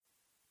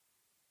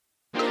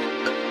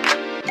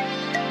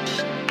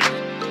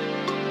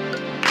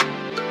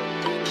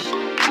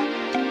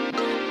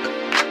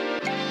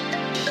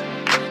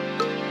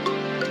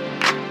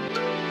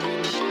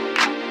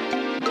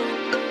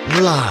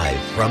Live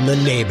from the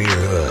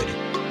neighborhood,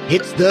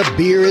 it's the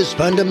Beer is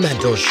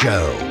Fundamental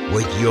Show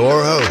with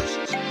your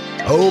hosts,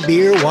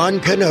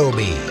 Obi-Wan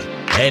Kenobi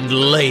and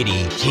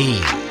Lady T.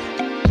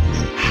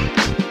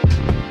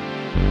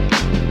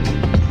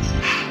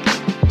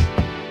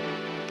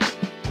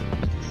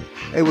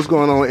 Hey, what's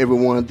going on,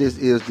 everyone? This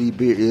is the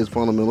Beer is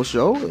Fundamental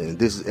Show, and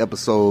this is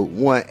episode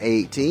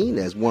 118.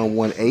 That's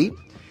 118.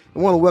 I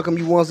want to welcome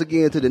you once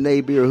again to the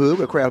neighborhood,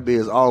 where craft beer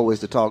is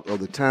always the talk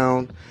of the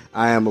town.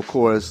 I am, of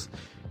course,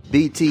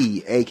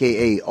 BT,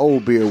 a.k.a.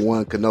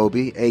 Obi-Wan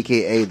Kenobi,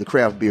 a.k.a. the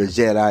Craft Beer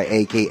Jedi,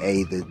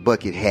 a.k.a. the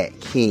Bucket Hat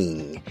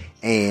King.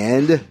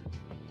 And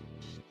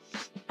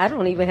I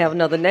don't even have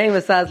another name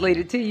besides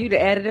Lady T. You'd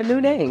have added a new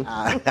name.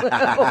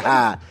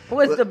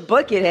 What's the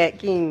Bucket Hat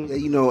King? Yeah,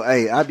 you know,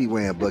 hey, I be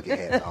wearing bucket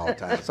hats all the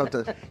time.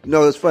 Sometimes, you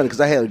know, it's funny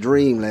because I had a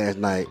dream last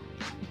night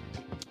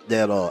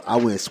that I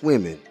went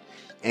swimming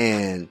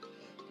and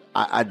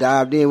I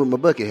dived in with my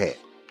bucket hat.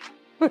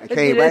 I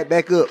came right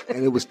back up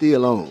and it was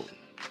still on.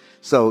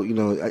 So, you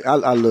know,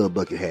 I love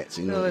bucket hats.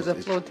 You know, so it's a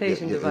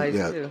flotation device,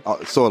 too.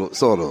 Sort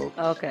of.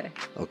 Okay.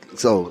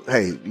 So,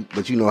 hey,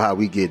 but you know how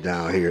we get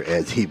down here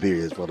at the Beer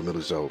is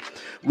Fundamental Show.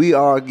 We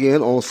are,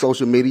 again, on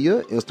social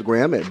media,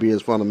 Instagram at Beer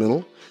is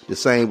Fundamental. The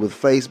same with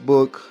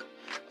Facebook.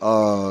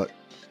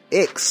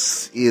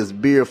 X is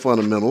Beer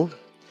Fundamental.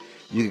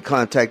 You can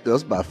contact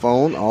us by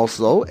phone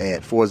also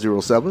at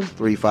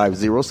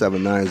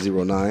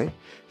 407-350-7909.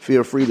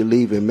 Feel free to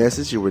leave a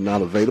message if we're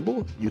not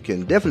available. You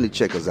can definitely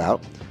check us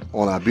out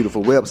on our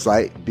beautiful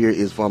website,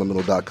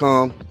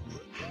 beerisfundamental.com,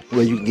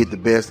 where you can get the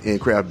best in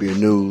craft beer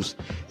news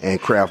and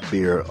craft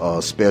beer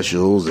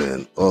specials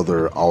and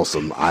other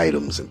awesome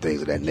items and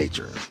things of that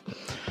nature.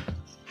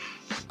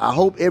 I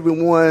hope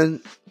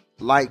everyone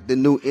liked the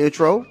new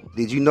intro.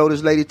 Did you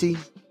notice, Lady T?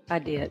 I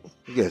did.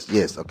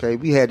 Yes. Okay,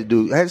 I had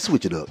to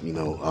switch it up. You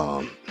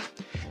know,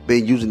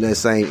 been using that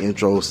same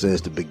intro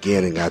since the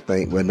beginning. I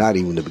think, well, not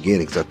even the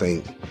beginning, because I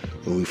think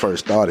when we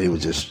first started, it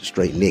was just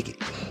straight naked,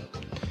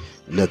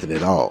 nothing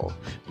at all.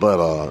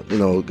 But you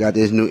know, got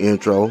this new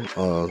intro.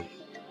 Of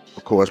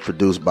course,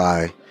 produced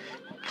by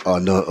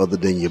none other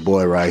than your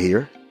boy right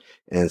here,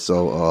 and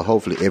so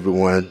hopefully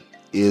everyone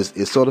is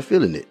sort of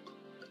feeling it.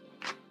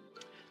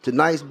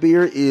 Tonight's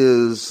beer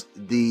is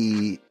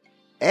the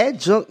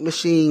Adjunct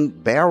Machine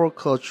Barrel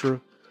Culture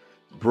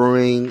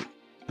Brewing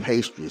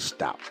Pastry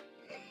Stout.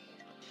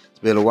 It's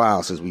been a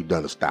while since we've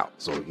done a stout,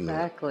 so you know.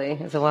 Exactly,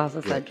 it's a while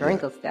since I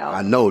drank a stout.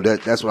 I know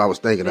that's what I was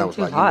thinking. It's I was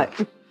too like, hot.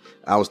 You know,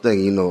 I was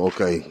thinking, you know,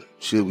 okay,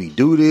 should we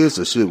do this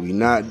or should we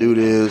not do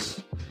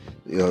this?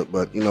 You know,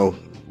 but you know,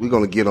 we're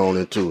gonna get on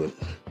into it.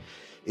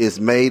 It's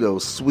made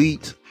of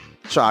sweet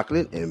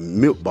chocolate and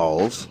milk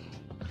balls.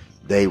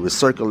 They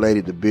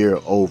recirculated the beer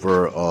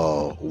over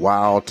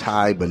wild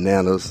Thai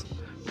bananas,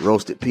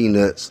 roasted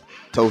peanuts,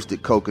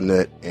 toasted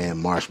coconut, and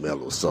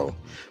marshmallows. So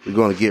we're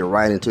going to get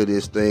right into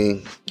this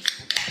thing.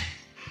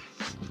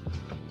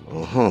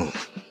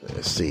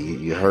 Let's see.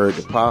 You heard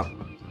the pop.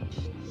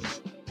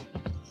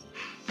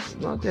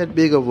 Not that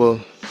big of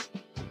an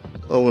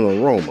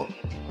aroma.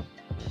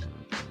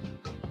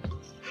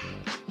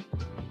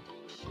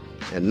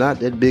 And not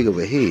that big of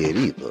a head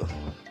either.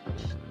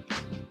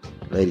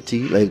 Lady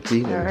T.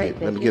 All right,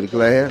 let me get a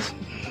glass.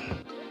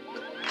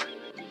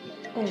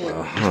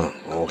 Oh.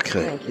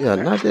 Okay. Yeah,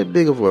 not that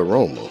big of an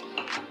aroma.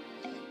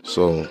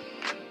 So,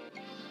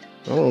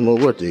 I don't know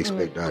what to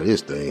expect out of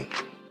this thing.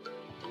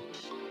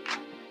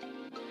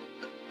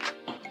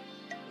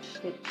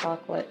 Good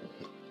chocolate.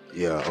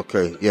 Yeah,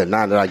 okay. Yeah,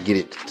 now that I get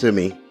it to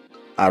me,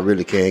 I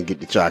really can get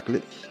the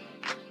chocolate.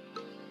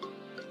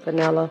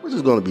 Vanilla. Which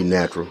is going to be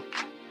natural.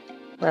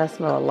 I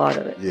smell a lot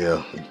of it.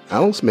 Yeah, I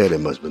don't smell that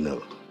much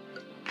vanilla.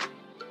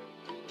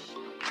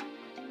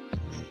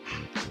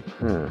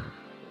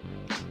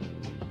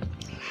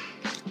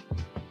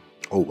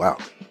 Oh, wow.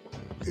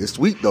 It's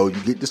sweet, though. You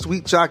get the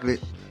sweet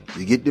chocolate.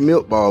 You get the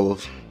milk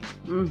balls.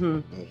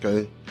 Mm-hmm.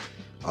 Okay.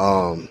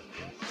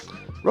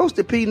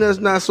 Roasted peanuts,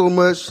 not so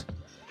much.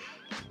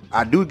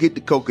 I do get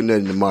the coconut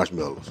and the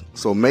marshmallows.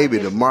 So maybe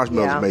the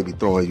marshmallows may be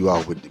throwing you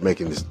off with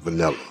making this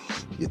vanilla.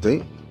 You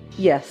think?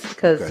 Yes,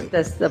 because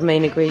that's the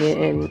main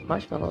ingredient in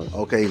marshmallows.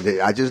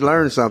 Okay, I just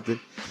learned something.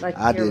 Like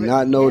I did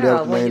not know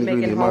that was the main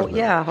ingredient in marshmallows.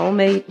 Yeah,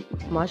 homemade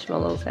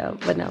marshmallows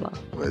have vanilla.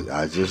 Well,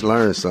 I just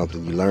learned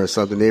something. You learn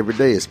something every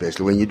day,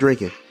 especially when you're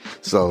drinking.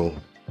 So,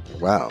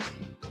 wow.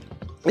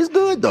 It's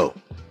good, though.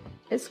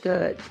 It's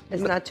good.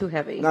 It's not too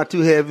heavy. Not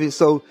too heavy,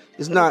 so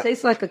it's not... It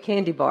tastes like a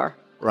candy bar.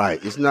 Right.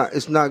 It's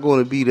not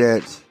going to be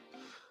that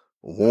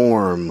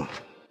warm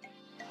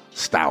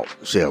stout,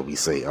 shall we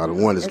say, or the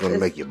one that's going to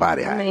make your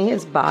body hot. I mean,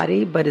 it's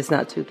body, but it's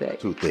not too thick.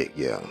 Too thick,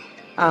 yeah.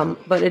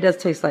 But it does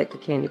taste like a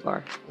candy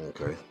bar.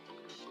 Okay.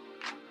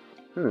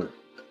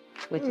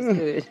 Which is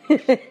good.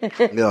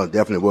 Yeah,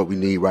 definitely what we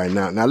need right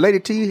now. Now, Lady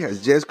T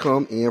has just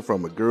come in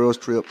from a girls'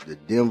 trip to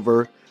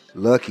Denver.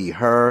 Lucky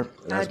her.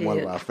 That's one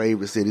of our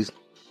favorite cities.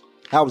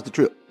 How was the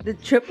trip? The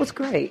trip was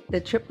great.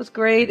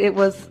 It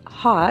was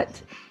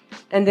hot,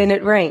 and then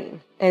it rained,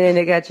 and then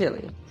it got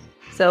chilly.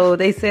 So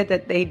they said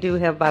that they do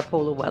have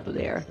bipolar weather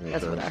there. Okay.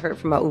 That's what I heard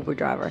from my Uber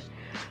driver.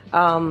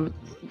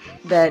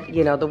 That,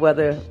 the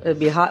weather, it'd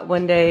be hot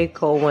one day,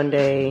 cold one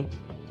day,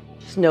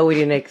 snowy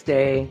the next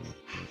day.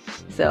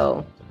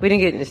 So we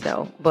didn't get any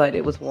snow, but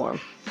it was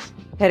warm.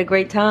 Had a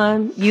great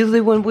time.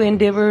 Usually when we're in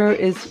Denver,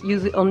 it's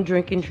usually on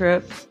drinking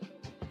trips.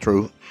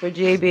 True. For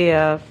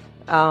JBF.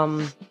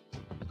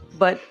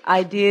 But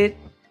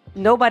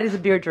nobody's a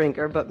beer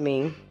drinker but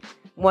me.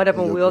 One of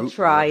them will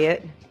try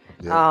it.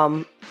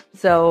 Yeah.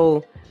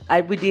 So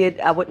I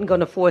wasn't going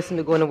to force him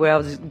to go anywhere. I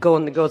was just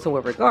going to go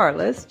somewhere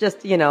regardless.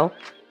 Just,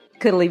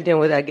 couldn't leave dinner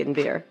without getting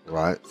beer.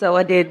 Right. So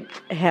I did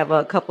have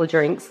a couple of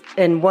drinks.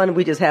 And one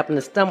we just happened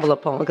to stumble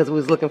upon because we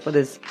was looking for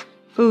this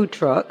food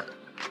truck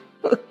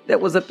that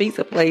was a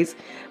pizza place.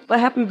 But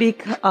happened to be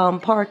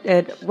parked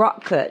at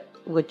Rock Cut,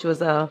 which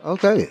was a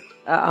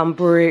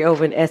brewery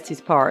over in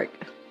Estes Park.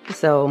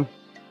 So.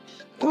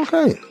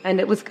 Okay. And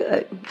it was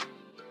good.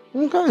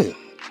 Okay.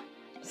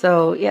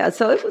 So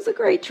it was a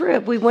great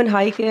trip. We went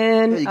hiking.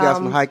 Yeah, you got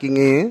some hiking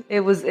in. It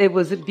was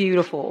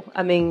beautiful.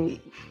 I mean,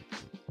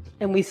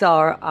 and I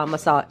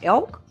saw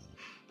elk.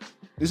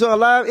 You saw a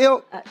live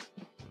elk?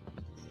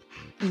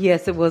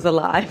 Yes, it was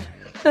alive.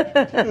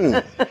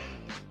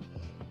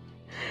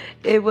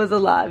 It was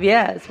alive.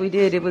 Yes, we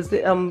did. It was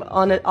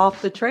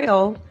off the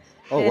trail.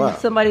 Oh, and wow.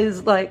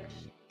 Somebody's like,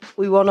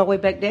 we were on our way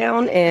back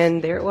down,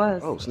 and there it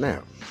was. Oh,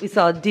 snap. We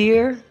saw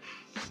deer,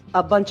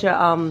 a bunch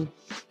of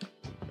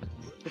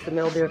what's the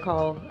male deer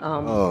called?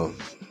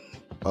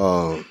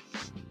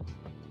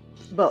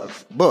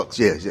 Bucks. Bucks,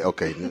 yes. Yeah,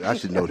 okay. I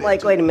should know that.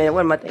 Like, wait a minute, what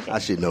am I thinking? I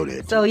should know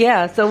that. So,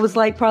 so it was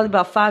like probably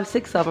about 5,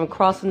 6 of them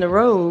crossing the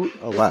road.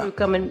 Oh, wow.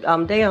 Coming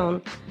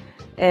down.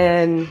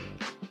 And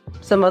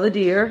some other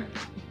deer.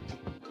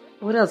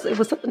 What else? It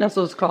was something else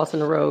that was crossing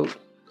the road.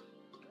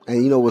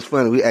 And you know what's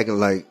funny? We acting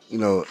like,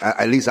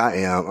 at least I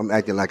am. I'm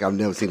acting like I've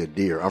never seen a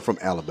deer. I'm from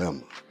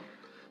Alabama.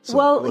 So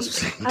well,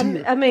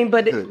 I mean,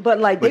 but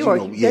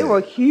they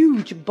were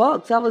huge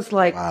bucks. I was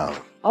like, wow.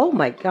 Oh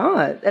my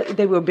God,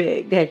 they were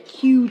big. They had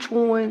huge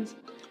horns.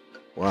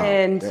 Wow.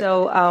 And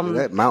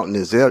that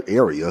mountainous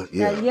area,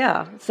 yeah.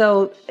 Yeah.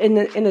 So in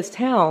this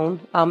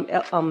town,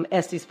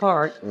 Estes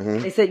Park,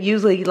 they said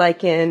usually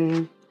like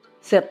in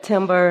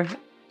September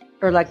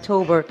or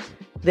October,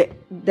 the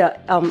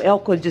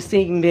elk would just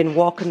seen been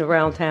walking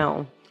around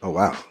town. Oh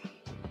wow.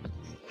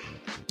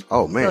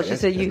 Oh man. So she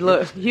said you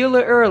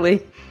look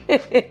early.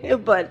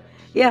 But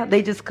yeah,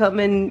 they just come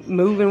and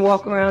move and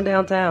walk around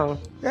downtown.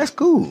 That's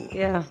cool.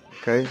 Yeah.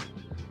 Okay.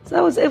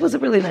 So it was a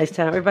really nice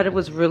time. Everybody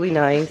was really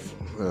nice.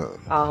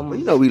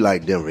 Well, we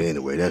like Denver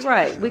anyway. That's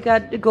right. We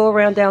got to go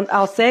around down.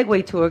 Our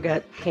Segway tour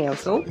got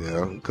canceled.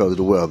 Yeah, because of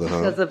the weather,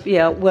 huh? Because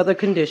of weather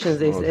conditions.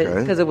 They said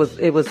because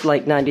it was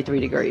like 93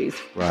 degrees.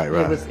 Right.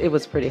 It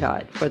was pretty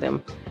hot for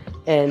them,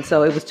 and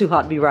so it was too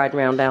hot to be riding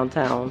around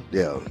downtown.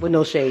 Yeah. With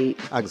no shade.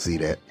 I can see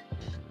that.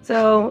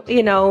 So,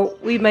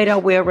 we made our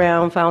way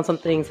around, found some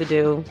things to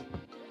do,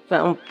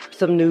 found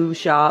some new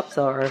shops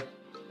or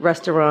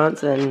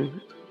restaurants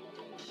and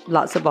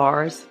lots of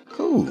bars.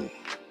 Cool.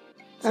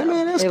 So,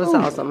 man, that's cool. It was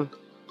awesome.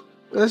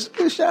 Let's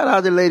shout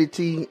out to Lady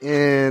T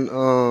and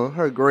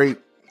her great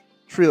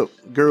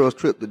girls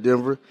trip to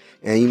Denver.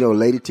 And,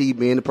 Lady T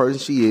being the person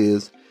she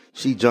is,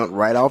 she jumped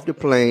right off the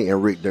plane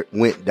and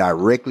went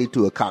directly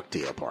to a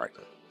cocktail party.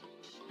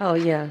 Oh,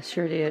 yeah,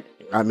 sure did.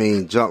 I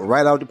mean, jumped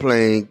right off the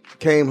plane,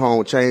 came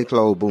home, changed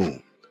clothes,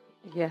 boom.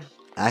 Yeah.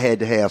 I had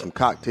to have some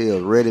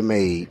cocktails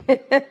ready-made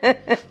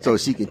so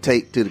she can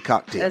take to the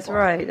cocktail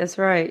party. That's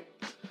right.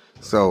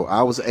 So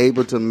I was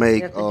able to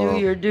make... You have to do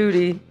your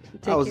duty.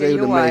 I was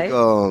able to make...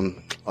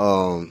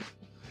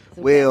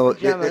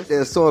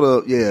 they're sort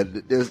of... Yeah,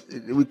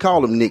 we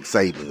call them Nick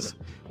Sabans.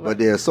 But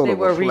they're sort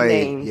of a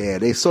play... Renamed. Yeah,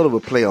 they sort of a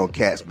play on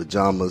Cat's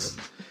Pajamas.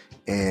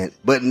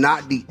 But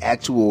not the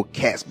actual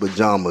Cat's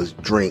Pajamas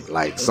drink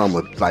like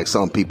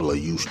some people are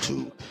used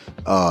to.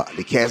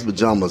 The Cat's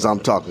Pajamas I'm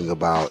talking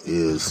about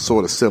is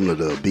sort of similar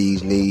to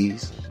Bee's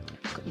Knees.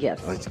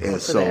 Yes.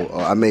 And so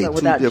I made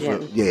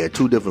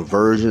two different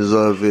versions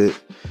of it,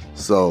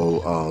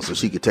 so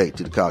she could take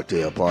to the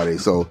cocktail party.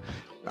 So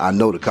I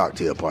know the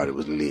cocktail party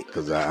was lit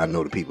because I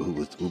know the people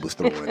who was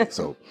throwing it.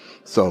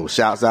 So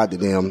shouts out to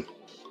them.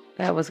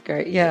 That was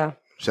great. Yeah.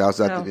 Shouts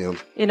out to them.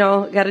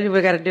 Got to do what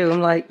I got to do. I'm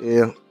like,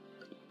 yeah.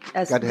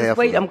 Just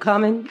wait, I'm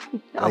coming.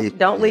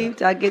 Don't leave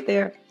till I get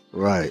there.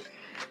 Right.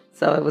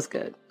 So it was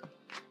good.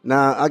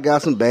 Now, I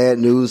got some bad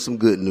news, some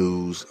good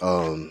news.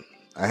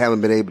 I haven't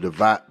been able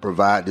to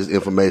provide this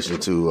information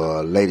to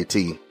Lady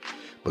T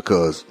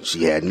because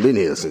she hadn't been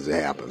here since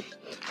it happened.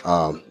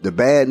 The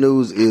bad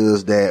news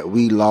is that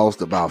we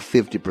lost about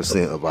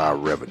 50% of our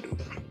revenue.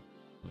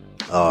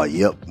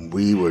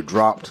 We were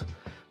dropped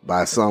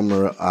by some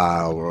of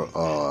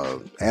our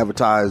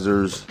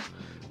advertisers.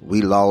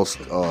 We lost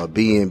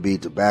B&B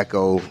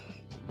Tobacco,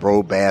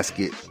 Bro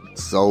Basket,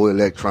 Soul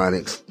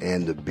Electronics,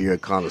 and the Beer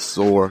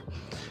Connoisseur.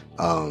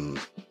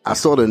 I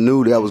sort of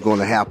knew that was going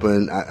to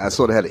happen. I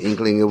sort of had an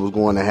inkling it was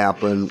going to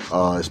happen,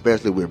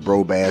 especially with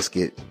Bro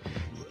Basket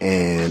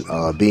and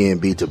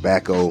B&B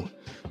Tobacco.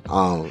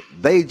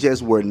 They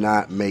just were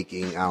not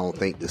making, I don't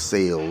think, the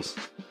sales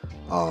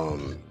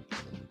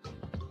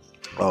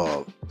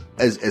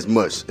as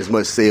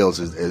much sales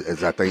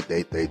as I think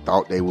they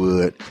thought they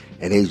would,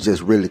 and they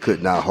just really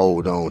could not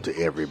hold on to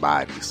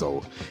everybody.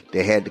 So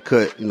they had to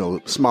cut,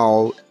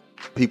 small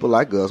people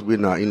like us. We're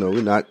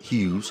not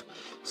huge,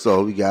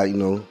 so we got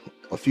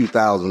a few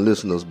thousand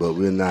listeners, but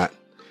we're not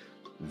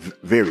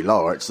very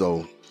large.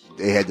 So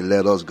they had to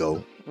let us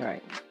go.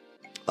 Right.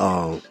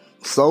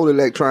 Soul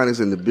Electronics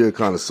and the Beer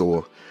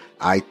Connoisseur,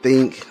 I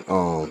think,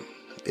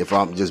 if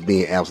I'm just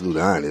being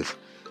absolutely honest,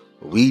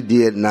 we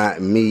did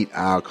not meet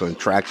our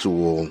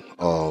contractual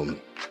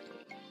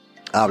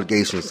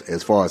obligations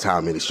as far as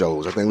how many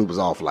shows. I think we was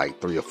off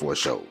like 3 or 4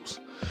 shows.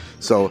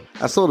 So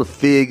I sort of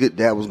figured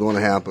that was going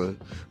to happen.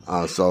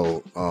 But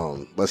still,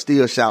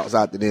 shouts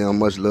out to them.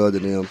 Much love to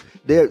them.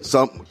 A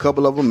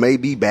couple of them may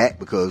be back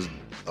because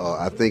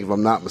I think, if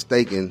I'm not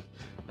mistaken,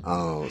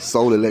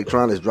 Soul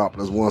Electronics dropped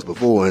us once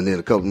before, and then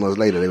a couple months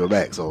later they were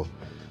back. So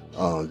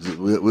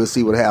we'll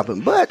see what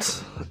happened.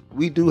 But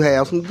we do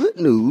have some good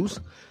news.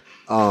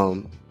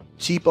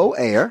 Cheapo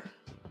Air,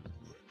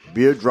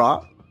 Beer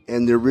Drop,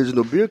 and the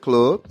Original Beer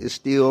Club is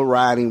still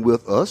riding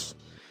with us.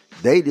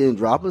 They didn't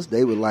drop us.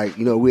 They were like,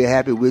 we're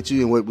happy with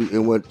you and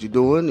what you're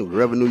doing, the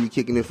revenue you're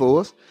kicking in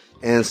for us.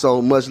 And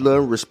so much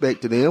love and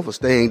respect to them for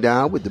staying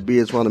down with the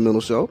Beer is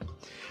Fundamental show.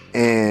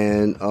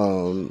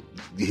 And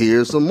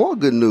here's some more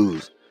good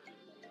news.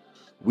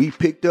 We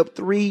picked up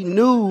 3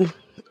 new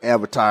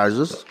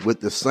advertisers with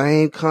the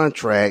same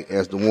contract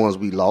as the ones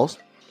we lost.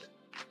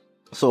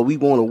 So we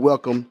want to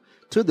welcome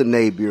to the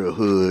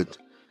neighborhood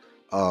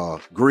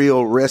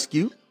Grill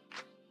Rescue,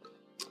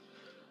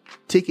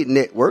 Ticket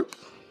Network,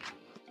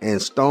 and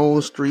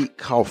Stone Street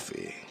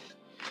Coffee.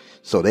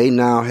 So they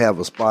now have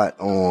a spot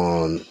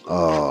on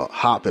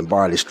Hop and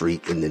Barley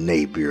Street in the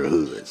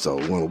neighborhood. So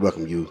we want to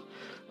welcome you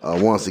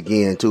once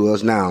again to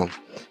us. Now,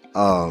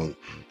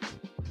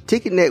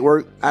 Ticket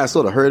Network, I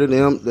sort of heard of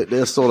them.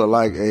 They're sort of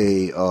like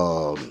a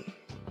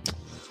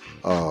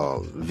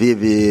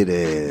Vivid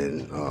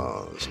and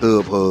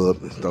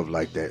StubHub and stuff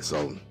like that.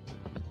 So,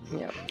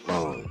 yeah.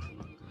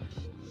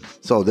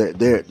 So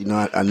they're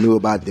I knew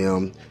about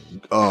them.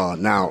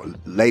 Now,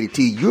 Lady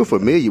T, you're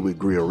familiar with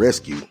Grill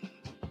Rescue.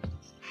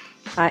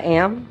 I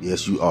am.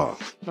 Yes, you are.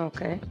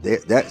 Okay.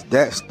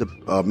 That's the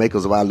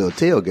makers of our little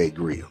tailgate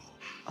grill.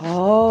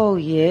 Oh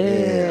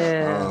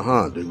yeah.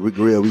 The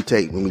grill we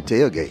take when we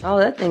tailgate. Oh,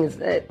 that thing is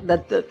the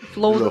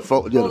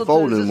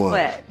folding one.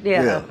 Flat.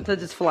 Yeah, so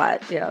just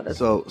flat. Yeah.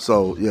 So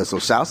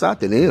shouts out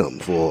to them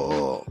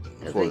for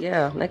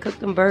they cook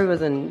them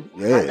burgers and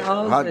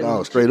hot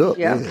dogs straight up.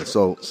 Yeah.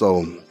 So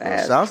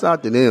shouts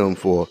out to them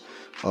for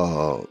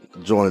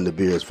joining the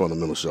Beer is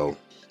Fundamental show.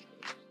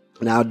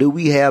 Now, do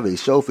we have a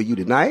show for you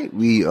tonight?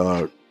 We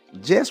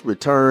just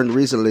returned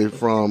recently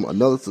from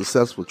another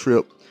successful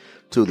trip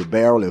to the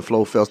Barrel and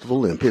Flow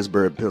Festival in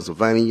Pittsburgh,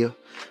 Pennsylvania.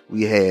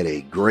 We had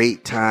a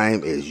great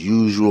time as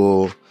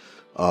usual.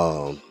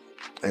 And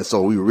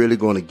so we're really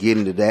going to get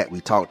into that.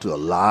 We talked to a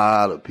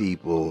lot of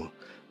people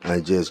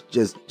and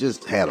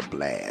just had a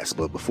blast.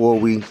 But before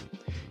we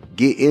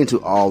get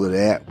into all of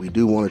that, we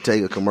do want to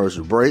take a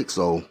commercial break.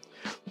 So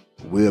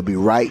we'll be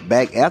right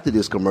back after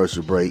this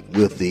commercial break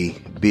with the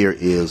Beer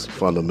is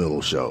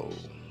Fundamental show.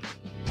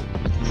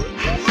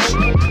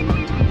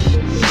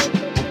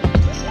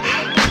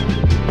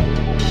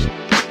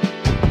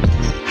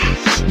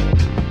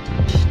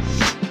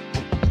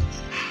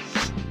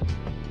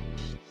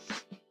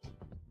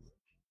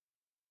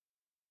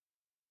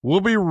 We'll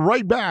be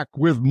right back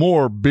with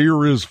more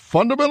Beer is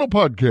Fundamental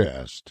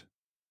podcast.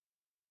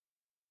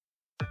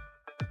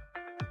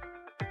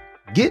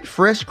 Get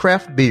fresh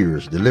craft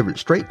beers delivered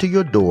straight to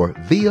your door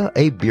via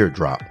a Beer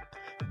Drop.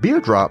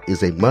 Beer Drop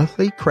is a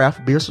monthly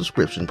craft beer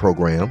subscription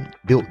program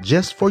built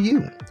just for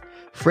you.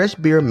 Fresh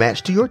beer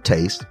matched to your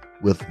taste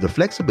with the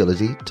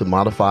flexibility to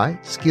modify,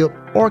 skip,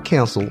 or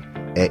cancel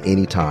at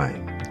any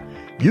time.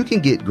 You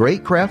can get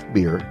great craft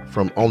beer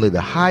from only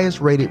the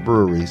highest rated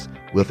breweries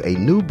with a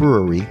new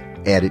brewery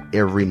added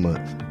every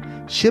month.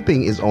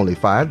 Shipping is only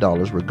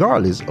 $5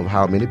 regardless of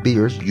how many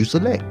beers you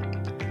select.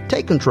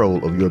 Take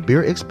control of your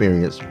beer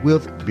experience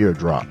with Beer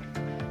Drop.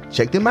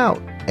 Check them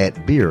out at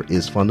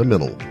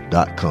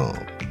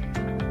beerisfundamental.com.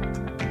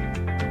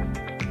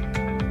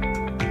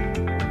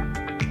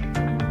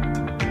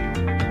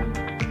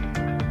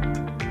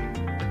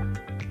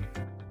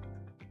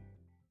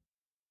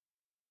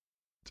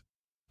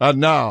 And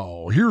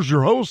now, here's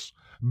your hosts,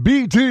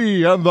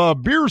 BT and the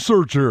Beer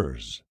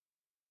Searchers.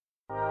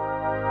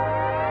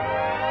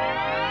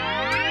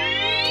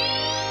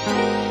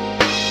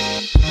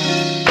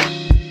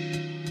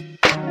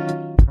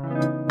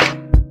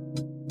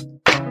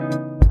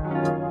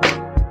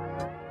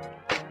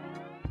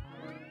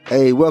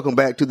 Hey, welcome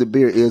back to the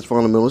Beer is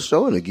Fundamental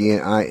show. And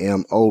again, I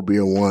am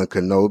Obeer-Wan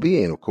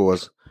Kenobi. And of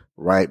course,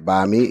 right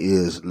by me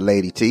is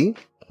Lady T.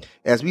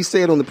 As we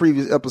said on the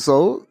previous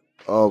episode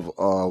of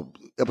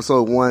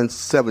episode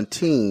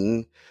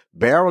 117,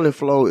 Barrel and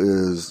Flow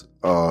is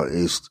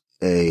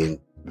a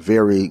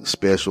very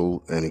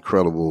special and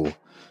incredible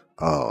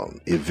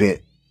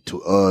event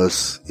to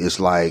us. It's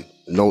like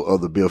no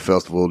other beer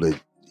festival that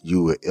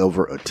you would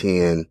ever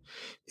attend.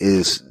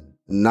 It's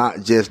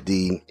not just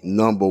the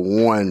number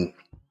one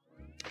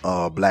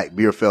black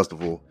beer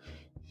festival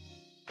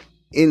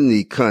in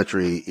the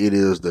country. It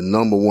is the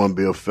number one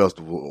beer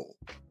festival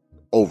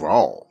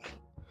overall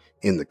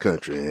in the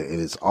country, and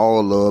it's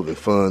all love and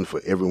fun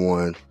for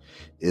everyone.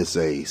 It's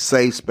a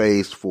safe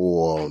space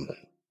for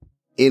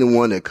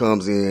anyone that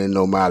comes in,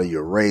 no matter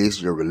your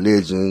race, your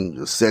religion,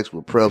 your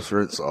sexual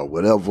preference, or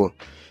whatever.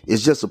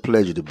 It's just a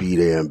pleasure to be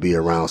there and be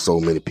around so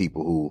many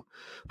people who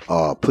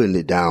are putting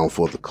it down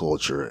for the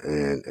culture.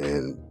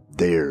 And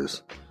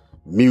there's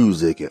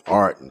music and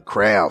art and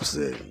crafts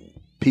and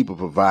people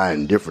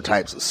providing different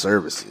types of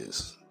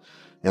services.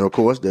 And of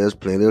course, there's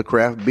plenty of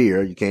craft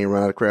beer. You can't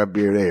run out of craft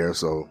beer there.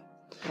 So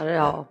not at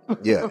all.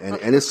 Yeah,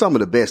 and it's some of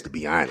the best, to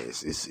be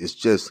honest. It's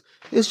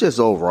just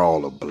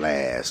overall a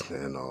blast.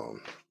 And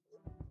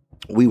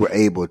we were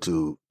able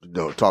to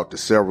talk to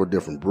several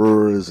different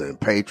brewers and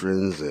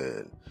patrons,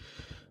 and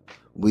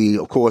we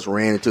of course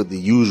ran into the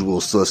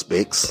usual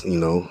suspects.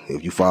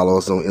 If you follow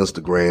us on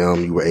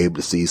Instagram, you were able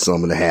to see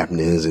some of the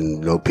happenings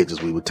and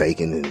pictures we were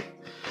taking,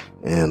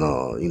 and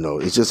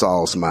it's just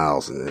all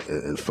smiles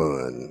and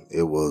fun.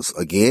 It was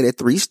again at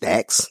Three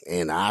Stacks,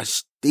 and I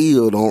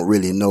still don't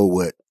really know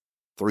what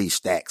Three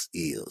Stacks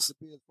is.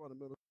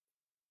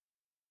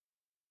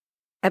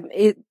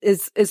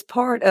 It's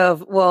part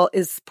of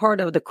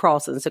the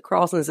Crossings. The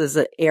Crossings is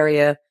an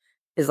area,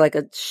 is like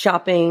a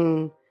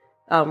shopping,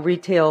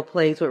 retail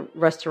place with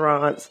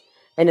restaurants,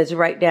 and it's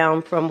right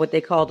down from what they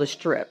call the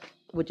Strip,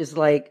 which is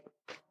like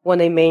one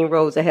of the main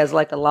roads that has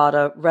like a lot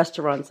of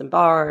restaurants and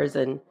bars,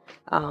 and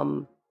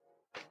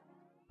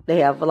they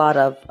have a lot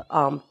of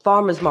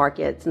farmers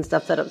markets and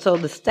stuff set up. So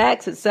the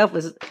Stacks itself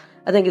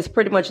I think it's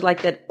pretty much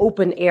like that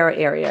open air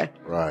area.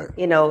 Right.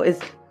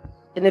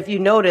 And if you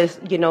notice,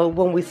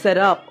 when we set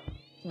up,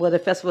 where the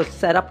festival is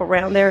set up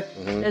around there,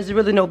 there's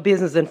really no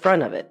business in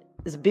front of it.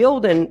 It's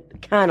building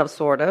kind of,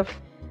 sort of,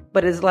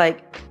 but it's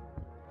like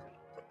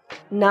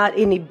not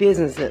any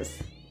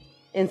businesses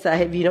inside.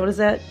 Have you noticed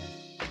that?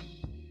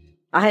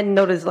 I hadn't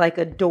noticed like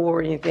a door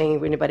or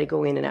anything where anybody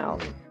go in and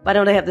out. But I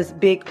know they have this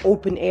big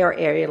open air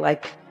area,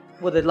 like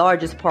where the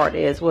largest part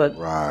is,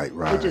 right,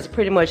 which is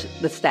pretty much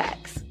the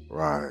Stacks.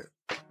 Right.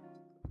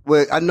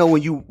 Well, I know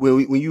when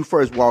you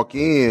first walk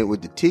in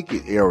with the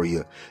ticket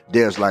area,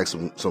 there's like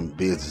some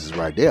businesses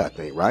right there, I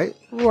think, right?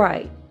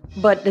 Right.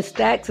 But the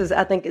Stacks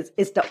I think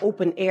it's the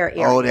open air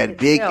area. Oh, that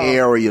big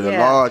area, the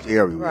large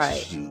area. Right.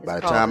 Shoot, by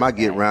the time I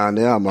get around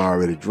there, I'm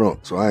already drunk,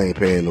 so I ain't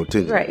paying no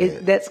attention.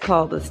 Right. That's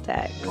called the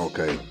Stacks.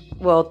 Okay.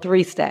 Well,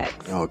 Three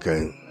Stacks.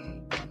 Okay.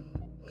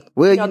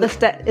 Well, the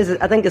stack is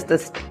it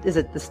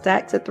the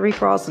Stacks at Three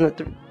Crossings?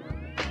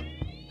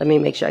 Let me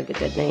make sure I get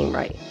that name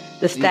right.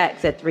 The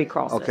Stacks at Three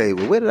Crossings. Okay,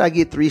 well, where did I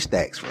get Three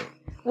Stacks from?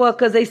 Well,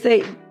 because it's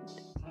saying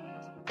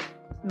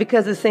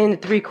the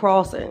Three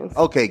Crossings.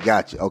 Okay,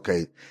 gotcha.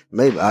 Okay,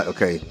 maybe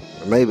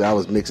I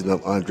was mixing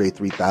up Andre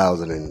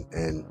 3000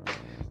 and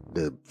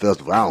the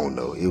festival. I don't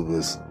know. It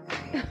was.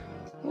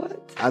 What?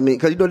 I mean,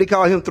 because they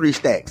call him Three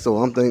Stacks, so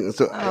I'm thinking.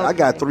 So okay. I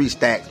got Three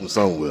Stacks from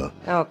somewhere.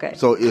 Okay.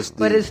 So it's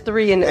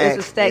three, and it's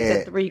the Stacks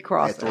at Three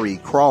Crossings. At Three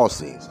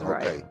Crossings. Okay,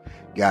 right.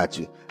 Got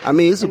you. I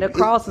mean, the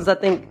Crossings, I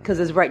think, because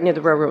it's right near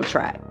the railroad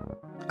track.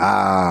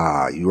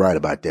 You're right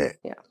about that.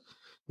 Yeah.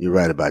 You're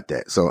right about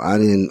that. So I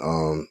didn't,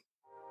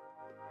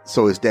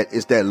 so it's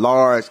that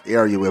large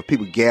area where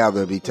people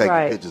gather and be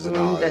taking pictures and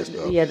all that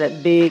stuff. Yeah,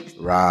 that big.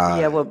 Right.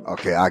 Yeah.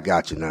 Okay, I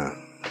got you now.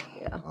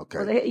 Yeah.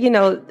 Okay.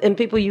 Well, and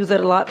people use it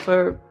a lot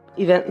for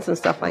events and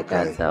stuff like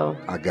that. So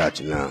I got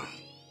you now.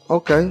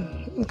 Okay.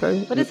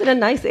 But it's in a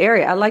nice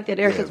area. I like that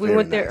area because we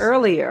went there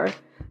earlier,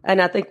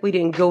 and I think we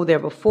didn't go there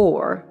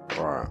before.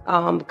 Right.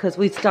 Because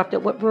we stopped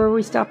at what brewery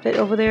we stopped at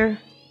over there?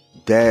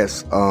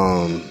 That's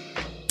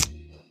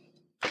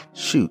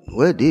shoot,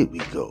 where did we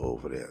go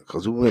over there?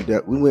 Because we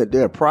went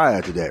there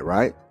prior to that,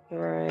 right?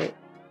 Right.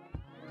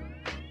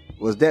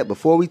 Was that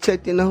before we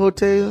checked in the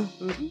hotel?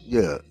 Mm-hmm.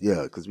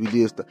 Yeah, because we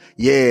did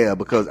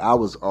because I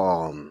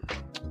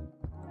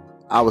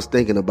was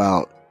thinking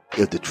about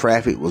if the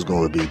traffic was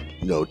going to be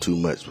too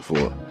much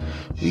before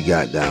we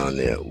got down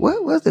there.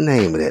 What's the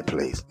name of that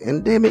place?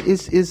 And damn it,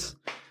 it's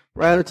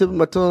right on the tip of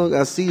my tongue.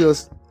 I see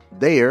us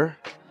there.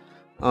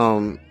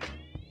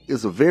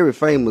 It's a very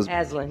famous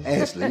Aslan.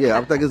 Yeah,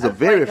 I think it's a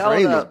very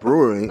famous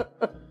brewery.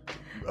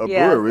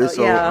 Brewery.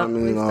 So I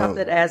mean, we stopped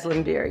at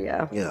Aslan Beer.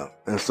 Yeah. Yeah,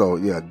 and so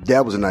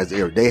that was a nice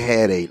area. They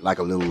had a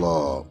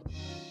little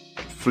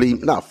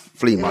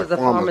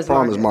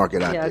farmers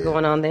market out there. Yeah,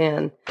 going on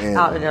then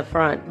out in the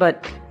front,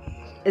 but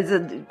it's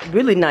a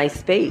really nice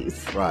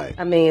space. Right.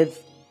 I mean,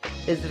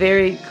 it's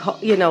very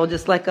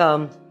just like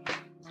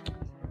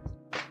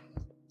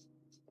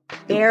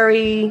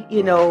airy.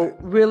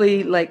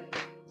 Really like.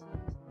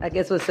 I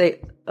guess we'll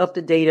say up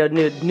to date or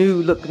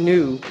new.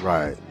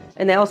 Right.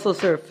 And they also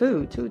serve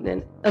food too.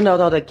 Then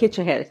no, the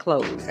kitchen had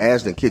closed.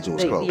 Ashland kitchen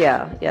was closed.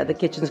 Yeah, the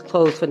kitchen's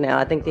closed for now.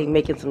 I think they're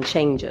making some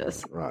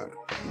changes. Right.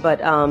 But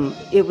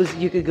it was,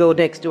 you could go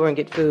next door and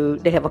get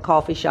food. They have a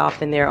coffee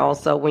shop in there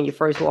also when you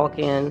first walk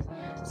in.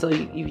 So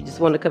you just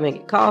want to come and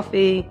get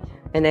coffee,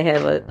 and they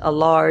have a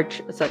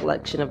large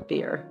selection of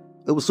beer.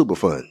 It was super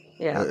fun.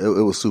 Yeah.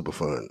 It was super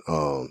fun.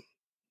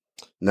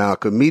 Now,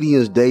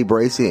 comedians Dave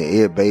Bracey and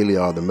Ed Bailey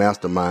are the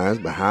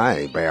masterminds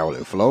behind Barrel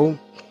and Flow.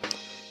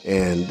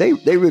 And they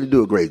really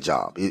do a great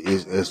job.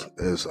 It's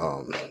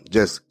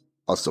just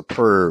a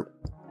superb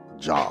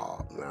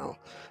job.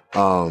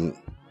 Now,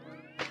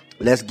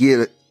 let's get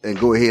it and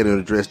go ahead and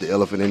address the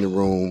elephant in the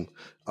room.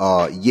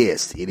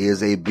 Yes, it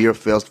is a beer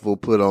festival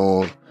put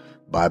on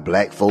by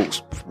black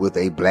folks with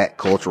a black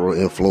cultural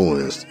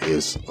influence.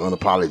 It's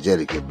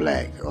unapologetically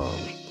black,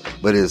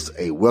 but it's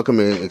a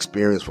welcoming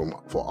experience for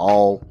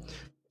all.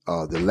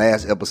 The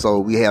last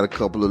episode, we had a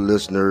couple of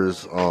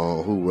listeners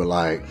who were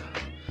like,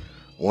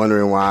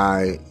 wondering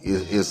why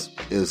it's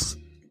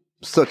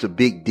such a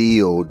big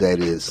deal that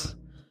is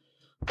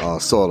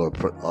sort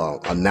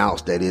of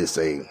announced that it's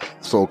a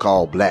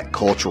so-called black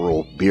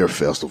cultural beer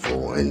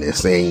festival, and they're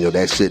saying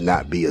that should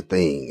not be a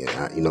thing,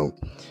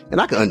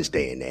 and I can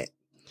understand that.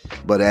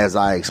 But as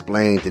I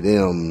explained to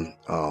them,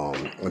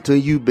 until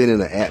you've been in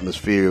an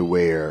atmosphere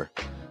where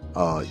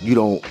you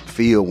don't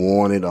feel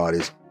wanted or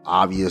it's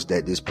obvious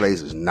that this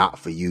place is not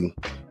for you,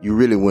 you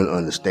really wouldn't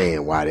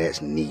understand why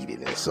that's needed.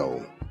 And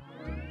so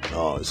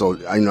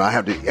I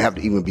have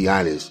to even be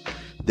honest.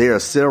 There are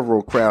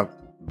several craft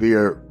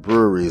beer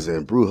breweries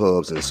and brew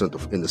hubs in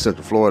the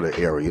Central Florida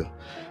area,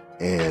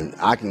 and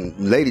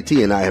Lady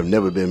T and I have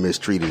never been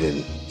mistreated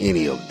in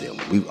any of them.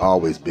 We've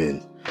always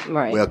been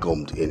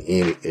welcomed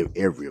in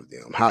every of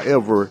them.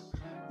 However,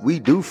 we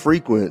do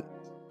frequent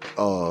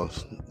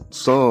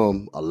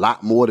some a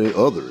lot more than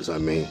others. I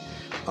mean,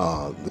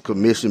 the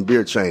Commission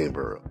Beer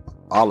Chamber,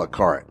 A La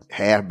Carte,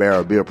 Half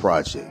Barrel Beer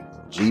Project,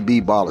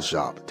 GB Bottle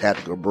Shop,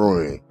 Tactical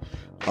Brewing.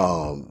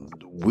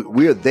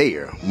 We're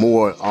there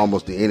more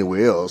almost than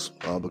anywhere else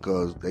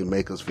because they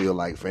make us feel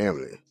like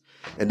family.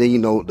 And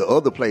then, the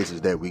other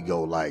places that we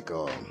go, like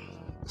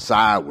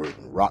Sideward,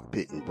 Rock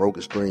Pit, and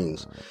Broken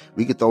Streams,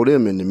 we could throw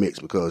them in the mix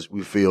because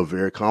we feel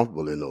very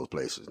comfortable in those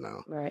places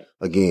now. Right.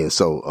 Again,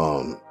 so,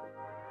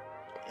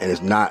 and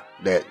it's not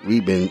that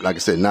we've been, like I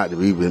said, not that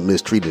we've been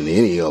mistreated in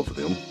any of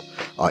them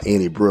or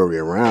any brewery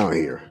around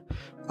here.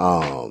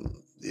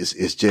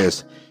 It's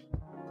just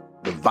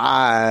the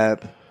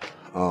vibe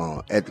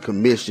at the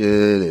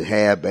Commission and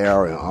Half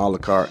Barrel and A La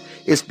Carte.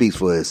 It speaks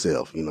for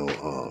itself.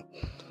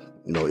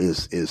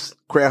 It's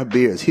craft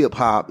beer, it's hip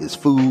hop, it's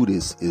food,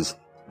 it's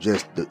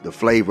just the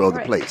flavor of the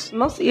place.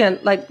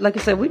 Like I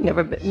said, we've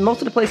never been,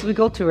 most of the places we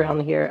go to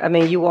around here. I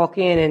mean, you walk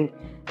in and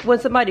when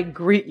somebody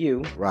greet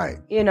you, right?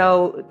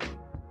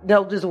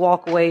 They'll just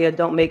walk away or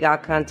don't make eye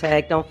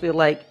contact. Don't feel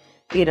like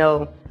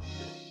you're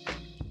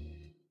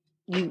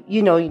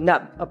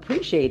not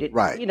appreciated,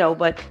 right?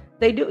 But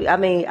they do. I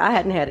mean, I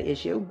hadn't had an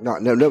issue. No,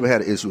 never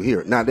had an issue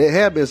here. Now there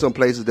have been some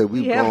places that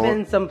we've gone.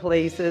 Been some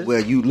places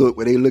where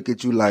they look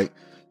at you like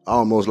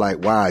almost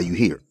like, why are you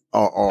here?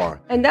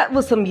 And that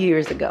was some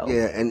years ago.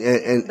 Yeah,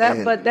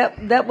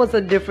 that was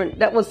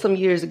that was some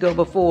years ago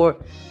before,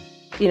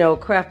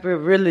 craft beer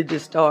really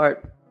just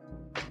start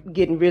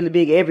getting really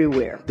big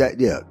everywhere. I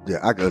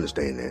can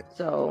understand that.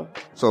 So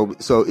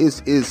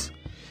it's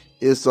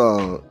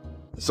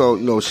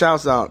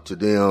shouts out to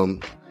them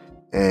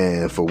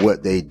and for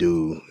what they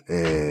do,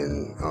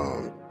 and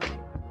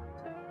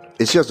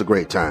it's just a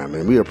great time,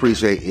 and we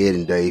appreciate Ed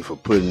and Dave for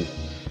putting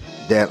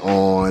that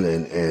on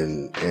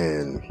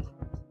and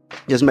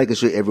just making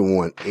sure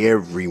everyone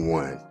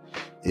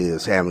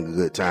is having a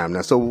good time.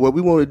 Now, so what we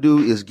want to do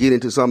is get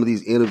into some of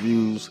these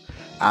interviews.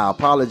 I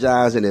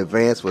apologize in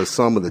advance for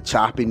some of the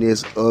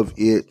choppiness of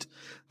it.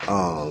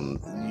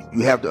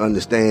 You have to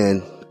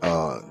understand,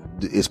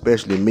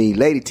 especially me.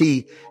 Lady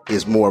T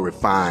is more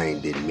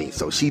refined than me,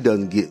 so she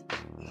doesn't get,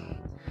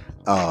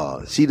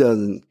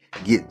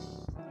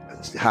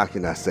 how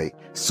can I say,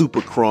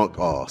 super crunk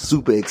or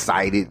super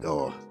excited,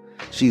 or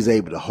she's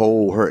able to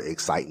hold her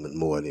excitement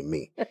more than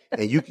me.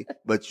 And you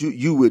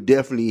would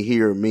definitely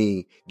hear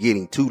me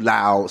getting too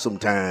loud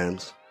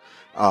sometimes.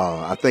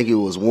 I think it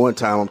was one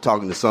time I'm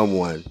talking to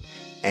someone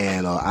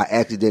and I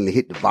accidentally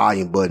hit the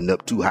volume button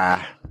up too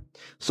high.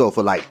 So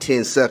for like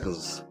 10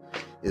 seconds,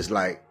 it's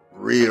like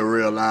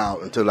real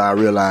loud until I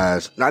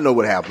realized, and I know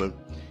what happened.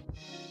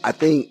 I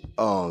think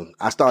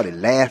I started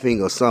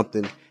laughing or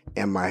something,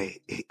 and my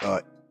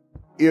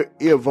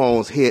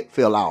earphones head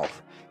fell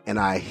off, and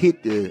I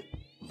hit the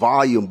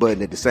volume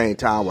button at the same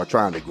time while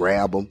trying to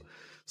grab them.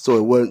 So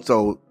it wasn't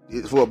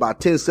for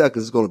about 10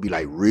 seconds, it's going to be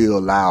like real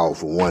loud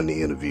for one of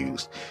the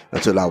interviews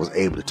until I was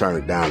able to turn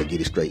it down and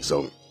get it straight.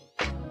 So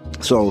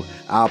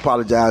I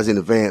apologize in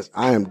advance.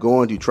 I am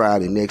going to try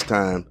the next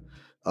time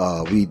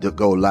we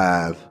go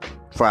live,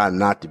 try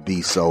not to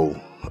be so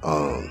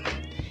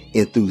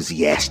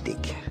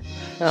enthusiastic.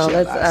 Oh,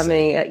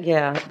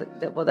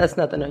 well, that's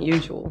nothing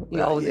unusual.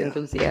 You're always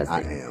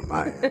enthusiastic. I am.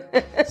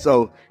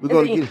 So we're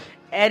going to get.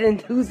 and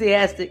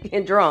enthusiastic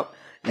and drunk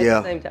at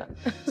the same time.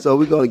 So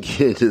we're going to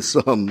get into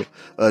some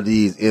of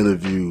these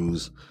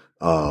interviews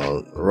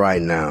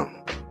right now.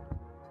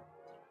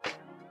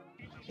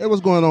 Hey,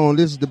 what's going on?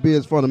 This is the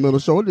Beers Fundamental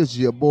Show. This is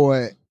your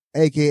boy,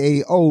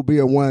 a.k.a. Old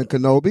Beer One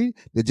Kenobi,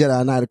 the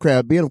Jedi Knight of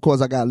Craft Beer. And of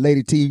course, I got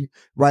Lady T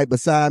right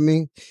beside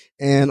me.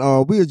 And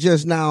we are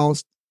just now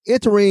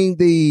entering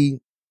the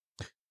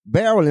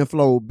Barrel and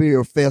Flow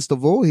Beer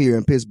Festival here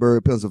in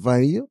Pittsburgh,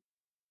 Pennsylvania.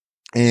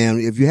 And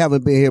if you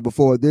haven't been here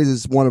before, this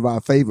is one of our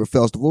favorite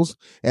festivals,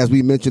 as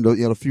we mentioned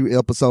in a few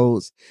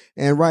episodes.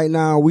 And right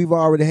now, we've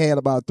already had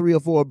about 3 or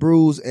 4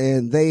 brews,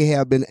 and they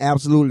have been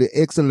absolutely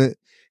excellent.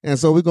 And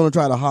so we're going to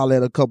try to holler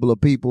at a couple of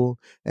people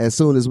as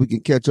soon as we can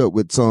catch up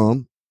with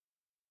some.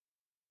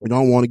 We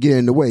don't want to get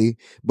in the way,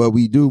 but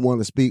we do want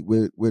to speak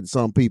with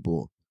some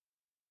people.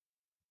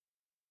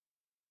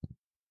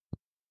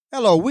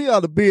 Hello, we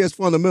are the Beers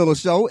Fundamental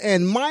Show,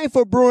 and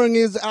Mindful Brewing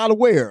is out of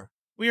where?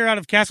 We are out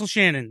of Castle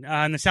Shannon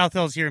in the South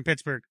Hills here in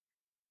Pittsburgh.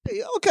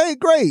 Okay,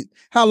 great.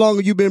 How long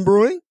have you been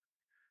brewing?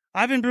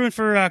 I've been brewing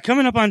for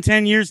coming up on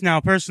 10 years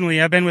now,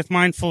 personally. I've been with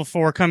Mindful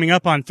for coming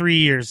up on 3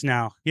 years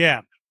now.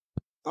 Yeah.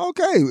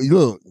 Okay,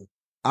 look,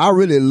 I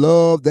really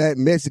love that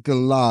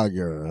Mexican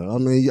lager. I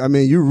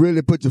mean, you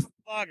really put your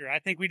lager. I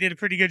think we did a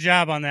pretty good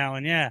job on that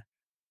one. Yeah,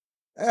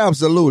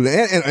 absolutely,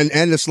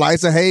 and the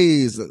slice of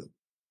haze.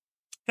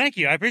 Thank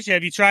you. I appreciate it.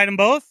 Have you tried them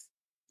both?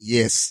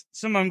 Yes.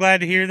 I'm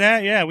glad to hear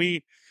that. Yeah,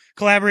 we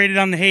collaborated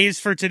on the haze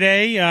for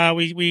today.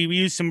 We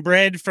used some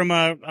bread from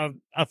a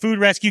food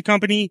rescue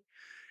company.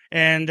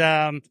 And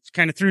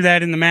kind of threw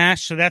that in the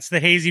mash. So that's the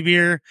hazy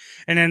beer.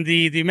 And then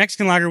the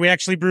Mexican lager we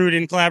actually brewed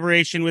in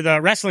collaboration with a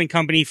wrestling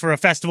company for a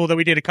festival that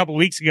we did a couple of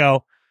weeks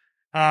ago.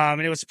 And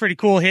it was a pretty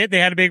cool hit. They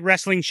had a big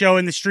wrestling show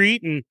in the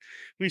street, and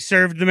we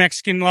served the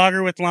Mexican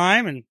lager with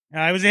lime, and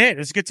it was a hit. It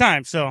was a good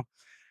time. So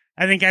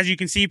I think, as you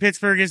can see,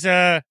 Pittsburgh is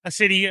a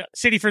city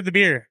for the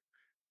beer.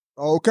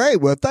 Okay.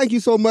 Well, thank you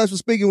so much for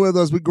speaking with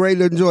us. We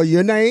greatly enjoy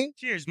your name.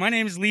 Cheers. My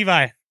name is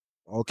Levi.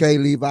 Okay,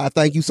 Levi.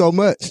 Thank you so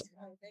much.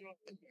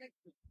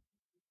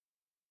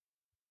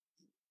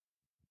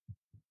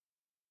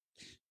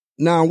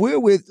 Now, we're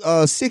with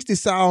 60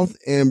 South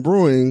and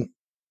Brewing.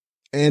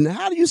 And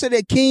how do you say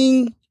that?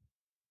 King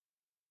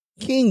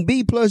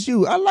B plus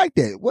U. I like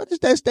that. What does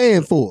that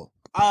stand for?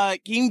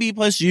 King B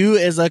plus U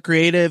is a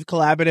creative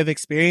collaborative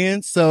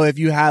experience. So if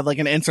you have like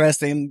an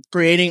interest in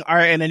creating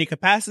art in any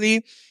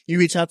capacity, you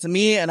reach out to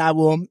me and I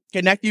will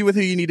connect you with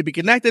who you need to be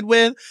connected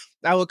with.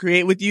 I will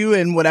create with you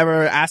in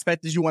whatever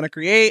aspect that you want to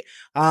create,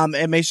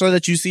 and make sure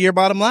that you see your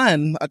bottom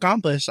line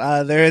accomplished.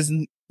 There is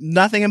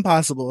nothing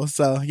impossible.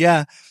 So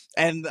yeah.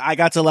 And I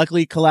got to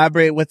luckily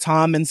collaborate with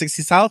Tom and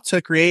 60 South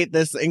to create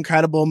this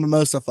incredible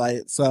mimosa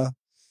flight. So,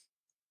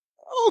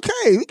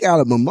 okay, we got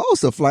a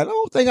mimosa flight.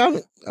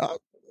 I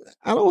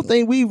don't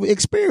think we've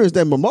experienced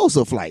that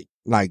mimosa flight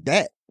like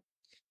that.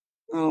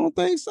 I don't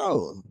think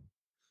so.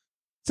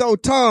 So,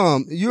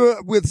 Tom,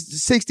 you're with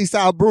 60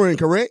 South Brewing,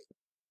 correct?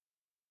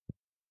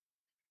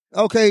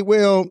 Okay,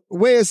 well,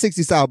 where's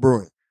 60 South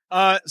Brewing?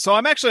 So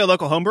I'm actually a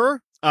local home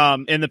brewer,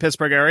 in the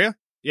Pittsburgh area.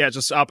 Yeah,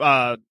 just up,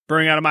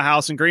 brewing out of my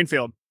house in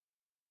Greenfield.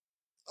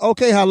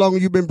 Okay, how long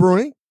have you been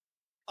brewing?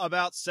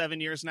 About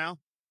 7 years now.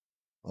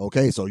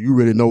 Okay, so you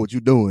really know what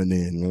you're doing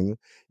then.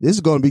 This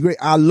is going to be great.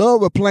 I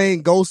love a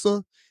plain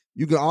Gosa.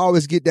 You can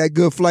always get that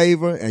good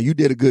flavor, and you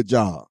did a good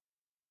job.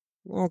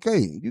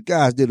 Okay, you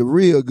guys did a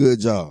real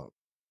good job.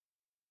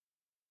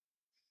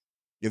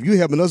 If you're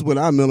helping us with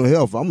our mental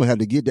health, I'm going to have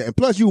to get that. And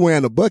plus, you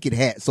wearing a bucket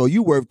hat, so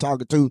you worth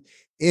talking to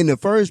in the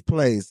first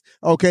place.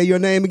 Okay, your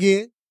name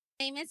again?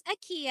 My name is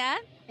Akia,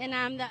 and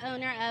I'm the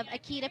owner of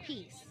Akita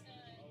Peace.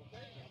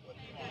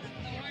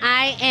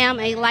 I am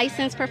a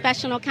licensed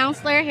professional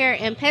counselor here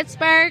in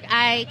Pittsburgh.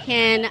 I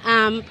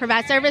can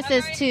provide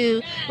services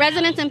to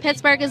residents in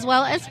Pittsburgh as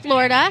well as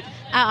Florida.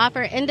 I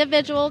offer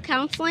individual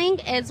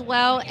counseling as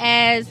well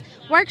as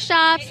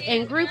workshops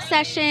and group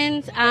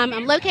sessions.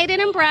 I'm located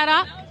in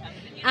Braddock,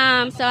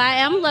 so I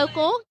am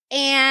local.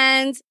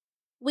 And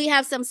we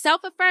have some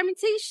self-affirming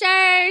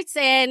T-shirts,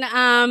 and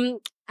I'm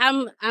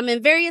in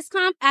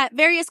at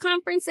various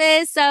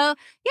conferences. So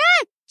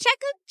yeah,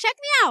 check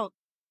me out.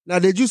 Now,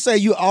 did you say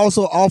you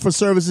also offer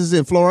services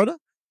in Florida?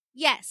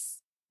 Yes.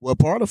 What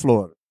part of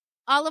Florida?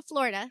 All of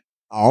Florida.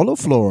 All of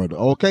Florida.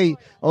 Okay,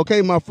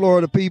 my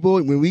Florida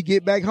people, when we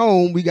get back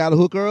home, we got to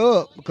hook her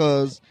up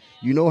because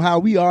you know how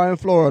we are in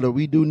Florida.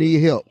 We do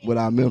need help with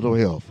our mental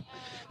health.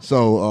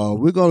 So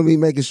we're going to be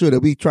making sure that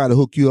we try to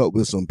hook you up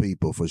with some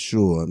people for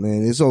sure,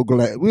 man.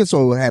 We're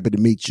so happy to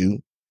meet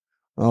you.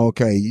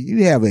 Okay,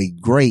 you have a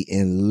great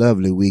and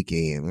lovely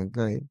weekend,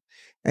 okay?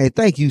 Hey,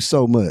 thank you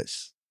so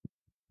much.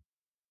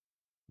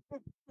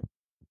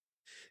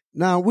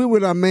 Now, we're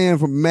with our man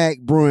from Mac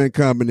Brewing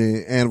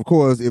Company. And, of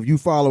course, if you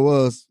follow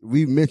us,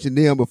 we've mentioned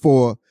them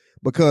before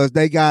because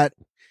they got,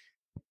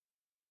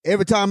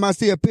 every time I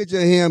see a picture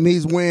of him,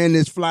 he's wearing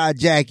this fly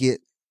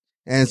jacket.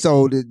 And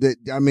so, he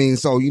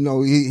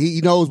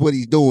knows what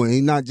he's doing.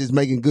 He's not just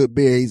making good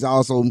beer. He's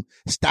also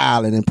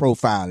styling and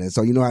profiling.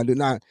 So, you know how to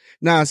do.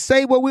 Now,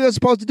 say what we are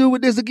supposed to do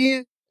with this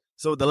again.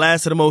 So the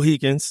last of the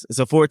Mohicans is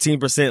a 14%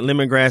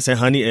 lemongrass and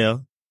honey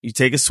ale. You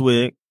take a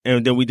swig,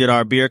 and then we did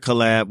our beer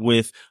collab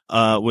with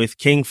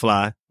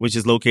Kingfly, which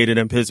is located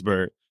in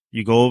Pittsburgh.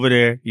 You go over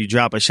there, you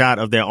drop a shot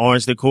of their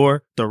orange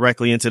liqueur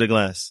directly into the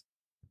glass.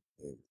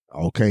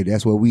 Okay,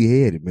 that's where we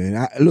headed, man.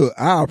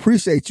 I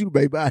appreciate you,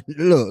 baby.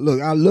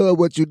 Look, I love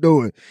what you're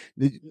doing.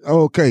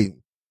 Okay,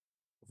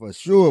 for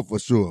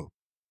sure.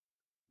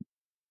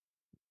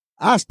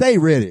 I stay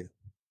ready.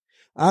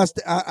 I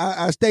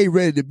stay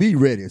ready to be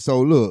ready.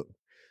 So look,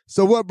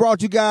 what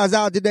brought you guys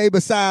out today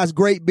besides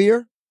great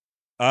beer?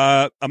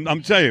 I'm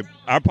telling you,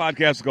 our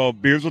podcast is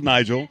called Beers with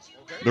Nigel.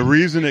 Okay. The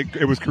reason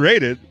it was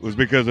created was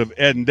because of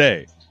Ed and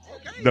Day,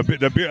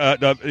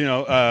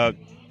 the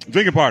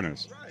drinking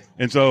partners. Right.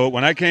 And so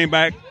when I came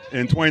back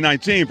in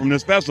 2019 from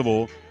this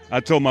festival,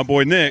 I told my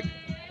boy Nick,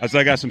 I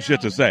said, I got some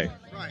shit to say.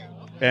 Right.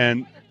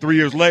 And 3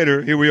 years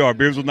later, here we are,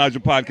 Beers with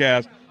Nigel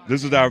podcast.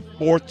 This is our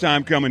fourth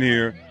time coming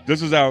here.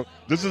 This is our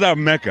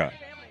mecca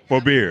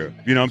for beer.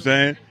 You know what I'm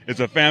saying? It's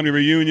a family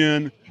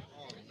reunion.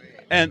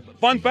 And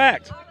fun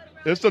fact,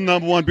 it's the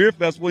 #1 beer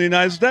festival in the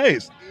United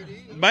States.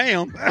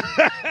 Bam.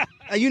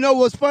 And you know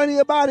what's funny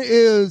about it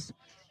is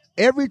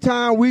every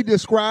time we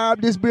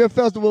describe this beer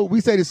festival, we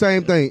say the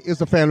same thing.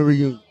 It's a family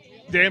reunion.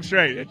 Damn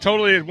straight. It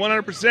totally is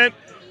 100%.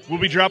 We'll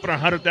be dropping our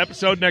 100th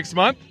episode next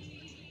month,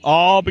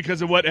 all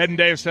because of what Ed and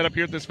Dave set up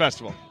here at this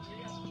festival.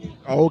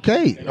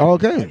 Okay. I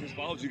just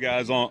followed you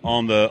guys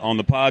on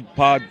the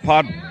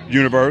pod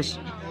universe.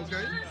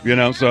 Okay. You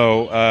know,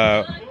 so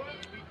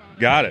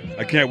got it.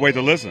 I can't wait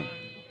to listen.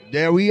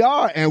 There we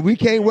are, and we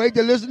can't wait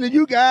to listen to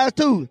you guys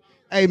too.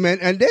 Hey man,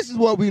 and this is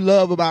what we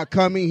love about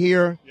coming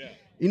here. Yeah.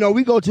 You know,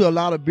 we go to a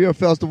lot of beer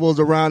festivals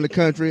around the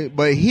country,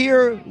 but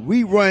here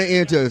we run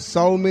into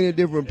so many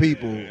different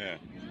people.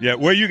 Yeah.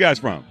 Where are you guys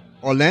from?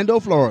 Orlando,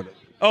 Florida.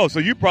 Oh, so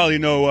you probably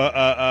know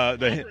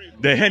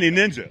the Henny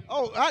Ninja.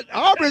 Oh,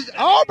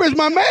 Aubrey's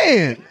my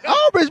man.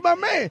 Aubrey's my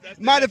man.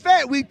 Matter of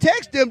fact, we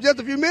texted him just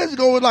a few minutes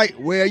ago. Was like,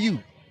 where are you?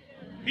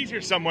 He's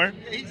here somewhere.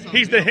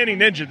 He's the Henny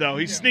Ninja, though.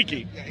 He's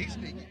sneaky. Yeah, he's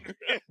sneaky.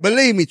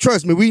 Believe me,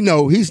 trust me, we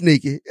know he's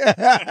sneaky. We have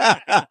to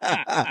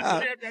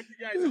have you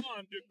guys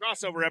on, do a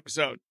crossover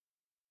episode.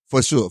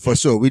 For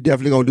sure. We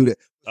definitely gonna do that.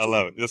 I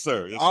love it. Yes,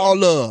 sir. All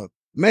love.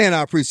 Man,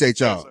 I appreciate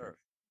y'all. Yes, sir.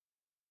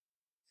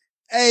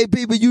 Hey,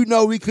 people, you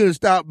know we couldn't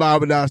stop by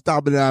without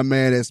stopping our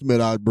man at Smith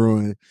House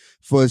Brewing.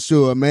 For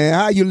sure, man.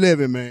 How you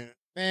living, man?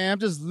 Man, I'm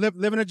just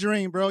living a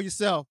dream, bro.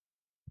 Yourself.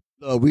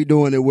 Look, we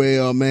doing it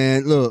well,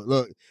 man.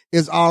 Look.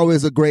 It's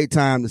always a great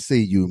time to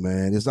see you,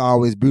 man. It's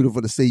always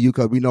beautiful to see you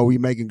because we know we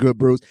making good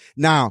brews.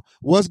 Now,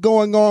 what's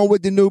going on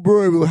with the new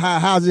brewery?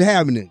 How's it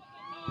happening?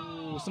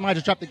 Somebody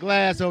just dropped the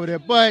glass over there.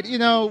 But, you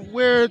know,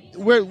 we're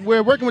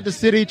working with the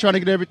city, trying to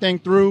get everything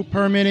through,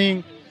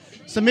 permitting.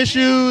 Some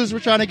issues we're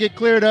trying to get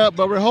cleared up,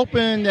 but we're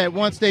hoping that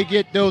once they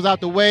get those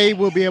out the way,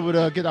 we'll be able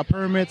to get our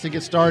permits and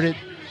get started.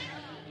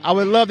 I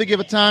would love to give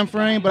a time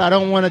frame, but I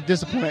don't want to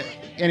disappoint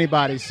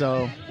anybody.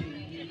 So,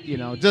 you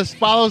know, just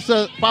follow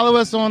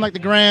us on like the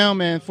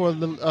gram and for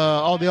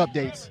all the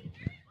updates.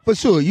 For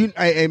sure.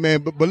 Hey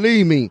man, but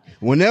believe me,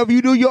 whenever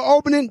you do your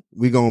opening,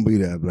 we gonna be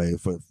there, Blade,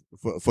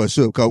 for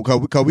sure.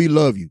 Cause we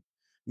love you.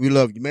 We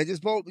love you, man.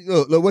 Just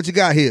look what you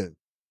got here.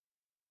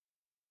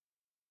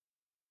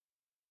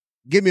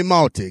 Give me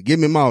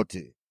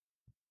Malty.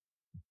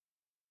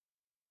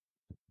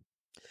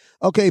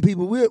 Okay,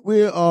 people,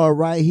 we're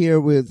right here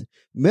with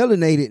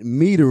Melanated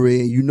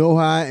Meadery. You know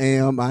how I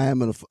am. I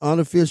am an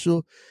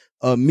unofficial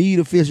mead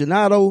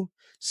aficionado.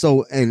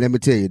 So, and let me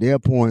tell you, they're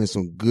pouring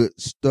some good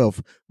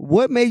stuff.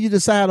 What made you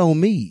decide on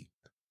mead?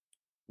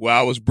 Well,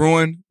 I was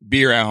brewing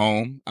beer at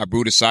home. I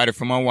brewed a cider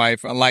for my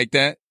wife. I like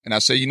that. And I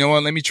said, you know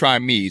what? Let me try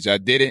meads. I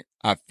did it.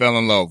 I fell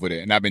in love with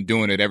it. And I've been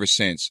doing it ever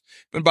since.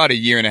 It's been about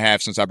 1.5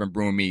 years since I've been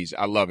brewing meads.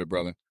 I love it,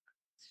 brother.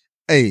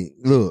 Hey,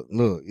 look.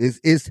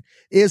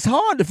 It's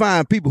hard to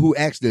find people who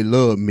actually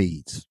love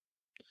meads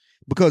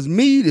because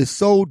mead is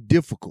so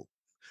difficult.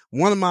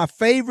 One of my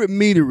favorite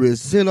meaderists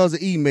sent us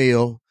an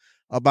email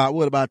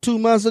about 2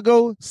 months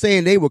ago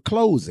saying they were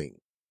closing.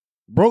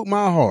 Broke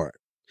my heart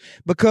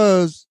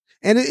because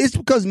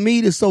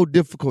mead is so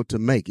difficult to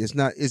make. It's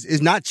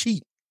not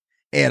cheap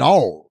at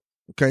all.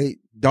 Okay.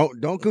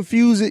 Don't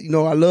confuse it. You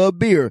know, I love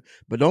beer,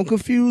 but don't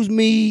confuse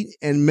mead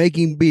and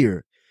making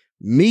beer.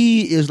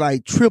 Mead is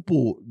like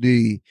triple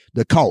the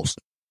cost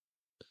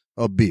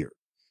of beer.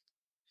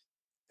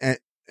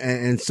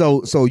 And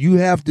so you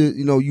have to,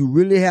 you know, you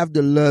really have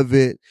to love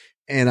it.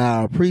 And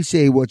I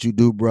appreciate what you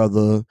do,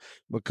 brother,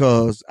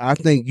 because I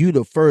think you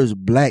the first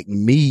black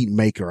mead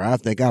maker I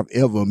think I've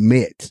ever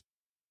met.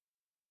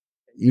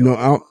 You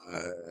know,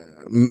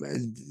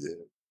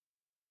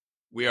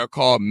 we are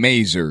called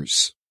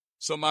Mazers.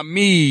 So my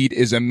mead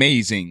is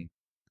amazing.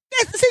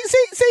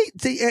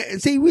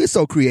 See, we're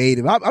so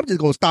creative. I'm just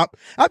gonna stop.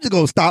 I'm just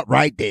gonna stop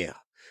right there.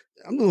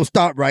 I'm gonna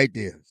stop right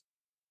there.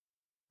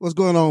 What's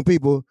going on,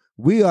 people?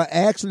 We are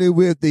actually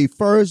with the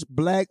first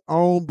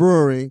black-owned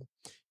brewery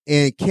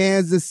in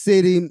Kansas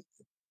City,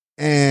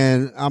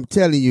 and I'm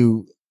telling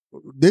you,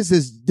 this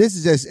is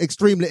just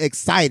extremely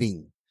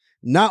exciting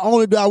not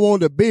only do I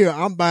want the beer,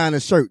 I'm buying a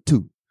shirt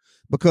too,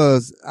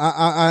 because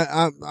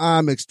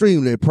I'm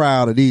extremely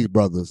proud of these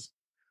brothers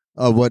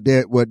of what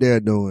they're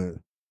doing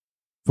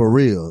for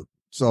real.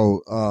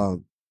 So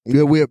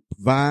we're with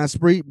Vine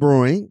Street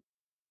Brewing,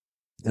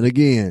 and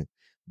again,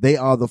 they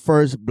are the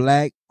first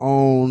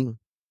Black-owned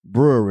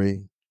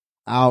brewery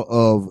out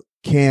of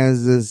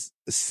Kansas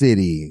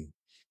City.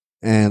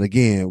 And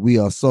again, we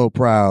are so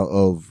proud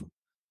of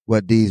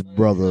what these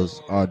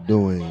brothers are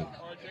doing.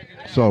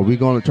 So we're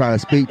going to try to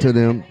speak to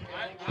them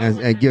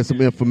and get some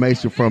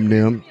information from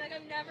them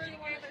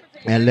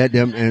and let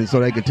them, and so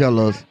they can tell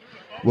us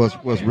what's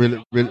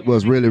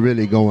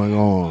really going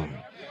on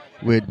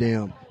with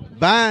them.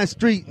 Vine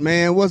Street,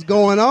 man, what's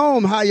going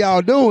on? How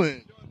y'all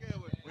doing?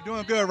 We're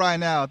doing good right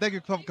now. Thank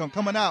you for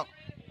coming out.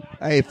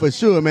 Hey, for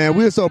sure, man.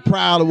 We're so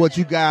proud of what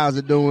you guys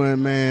are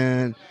doing,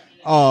 man.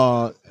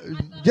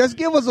 Just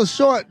give us a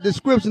short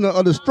description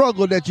of the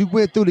struggle that you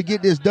went through to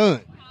get this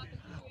done.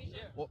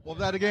 What was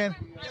that again?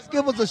 Just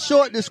give us a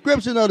short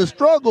description of the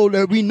struggle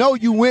that we know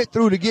you went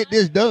through to get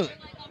this done.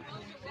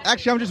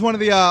 Actually, I'm just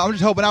I'm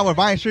just helping out with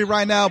Vine Street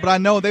right now, but I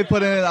know they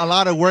put in a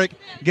lot of work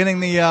getting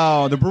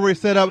the brewery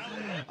set up.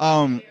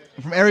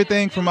 From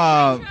everything from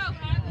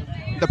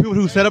the people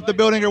who set up the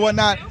building or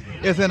whatnot,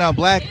 it's in a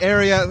Black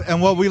area,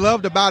 and what we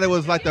loved about it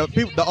was like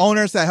the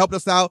owners that helped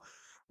us out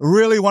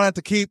really wanted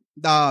to keep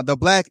the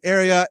Black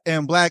area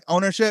in Black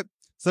ownership.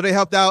 So they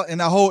helped out,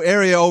 and the whole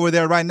area over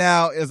there right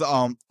now is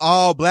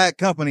all Black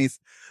companies.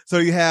 So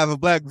you have a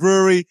Black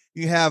brewery,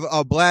 you have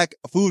a Black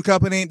food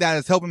company that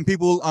is helping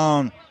people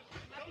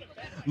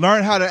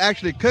learn how to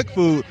actually cook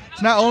food.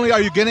 So not only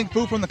are you getting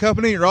food from the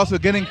company, you're also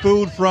getting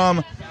food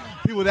from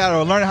people that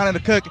are learning how to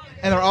cook,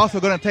 and they're also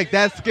going to take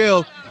that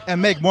skill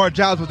and make more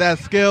jobs with that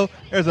skill.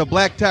 There's a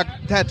Black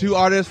tattoo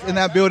artist in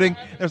that building.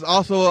 There's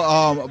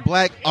also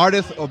Black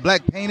artists or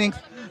Black paintings.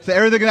 So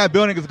everything in that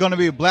building is going to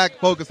be Black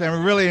focused, and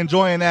we're really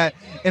enjoying that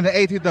in the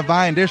 18th and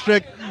Vine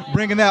District,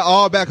 bringing that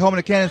all back home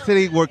to Kansas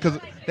City, because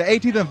the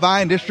 18th and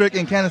Vine District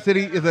in Kansas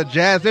City is a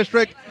jazz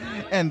district,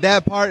 and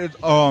that part is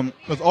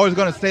always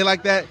going to stay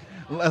like that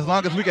as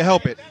long as we can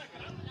help it.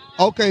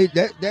 Okay,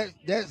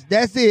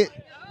 that's it.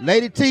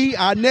 Lady T,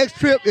 our next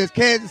trip is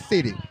Kansas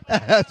City.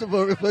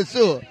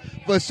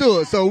 For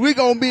sure. So we're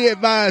going to be at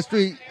Vine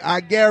Street,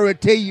 I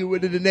guarantee you,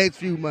 within the next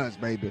few months,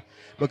 baby,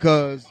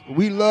 because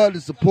we love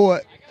the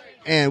support,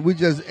 and we're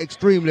just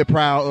extremely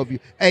proud of you.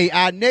 Hey,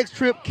 our next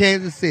trip,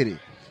 Kansas City.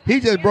 He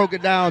just broke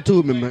it down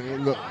to me,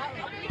 man. Look.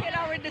 We had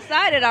already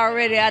decided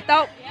already. I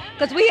thought,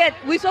 because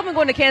we supposed to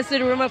go to Kansas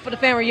City, remember, for the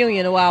family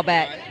reunion a while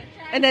back,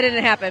 and that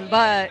didn't happen.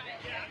 But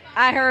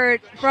I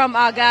heard from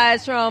our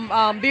guys from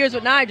Beers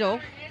with Nigel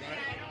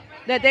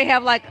that they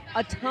have like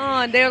a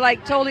ton. They're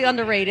like totally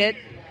underrated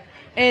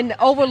and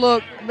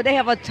overlooked, but they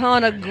have a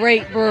ton of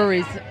great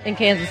breweries in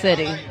Kansas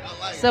City.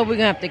 So we're going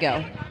to have to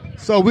go.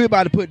 So we're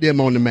about to put them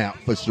on the map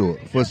for sure.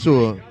 For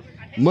sure.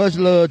 Much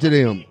love to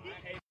them.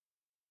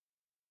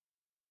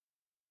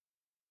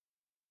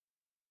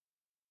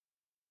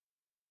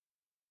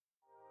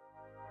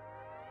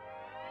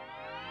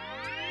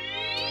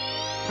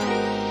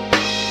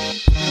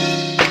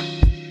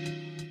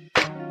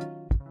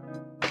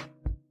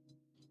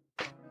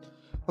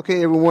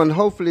 Okay, everyone.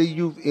 Hopefully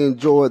you've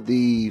enjoyed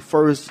the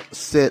first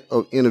set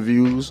of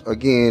interviews.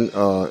 Again,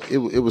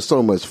 it was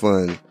so much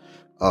fun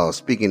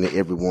speaking to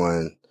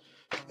everyone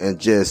and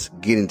just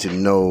getting to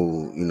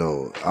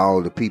know,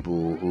 all the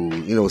people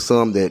who,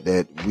 some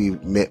that we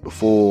met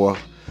before,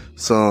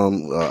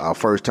 some our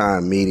first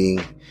time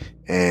meeting,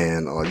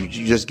 and you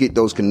just get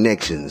those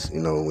connections,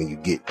 when you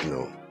get,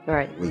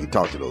 right, when you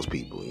talk to those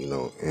people,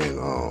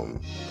 and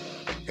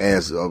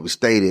as we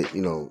stated,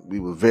 we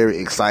were very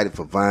excited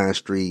for Vine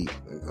Street.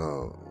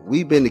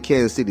 We've been to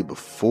Kansas City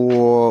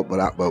before, but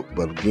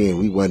again,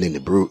 we weren't in the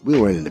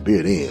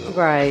beer then.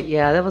 Right,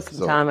 yeah, that was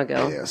some time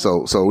ago. Yeah,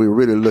 so we were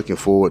really looking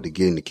forward to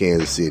getting to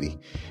Kansas City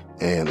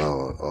and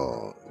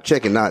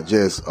checking not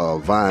just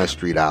Vine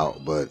Street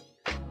out, but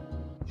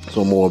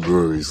some more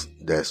breweries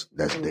that's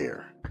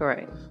there.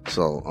 Correct.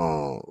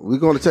 So we're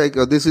going to take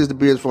this is the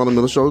Beers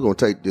Fundamental Show. We're going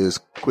to take this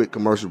quick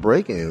commercial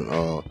break,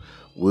 and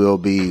we'll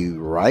be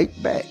right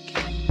back.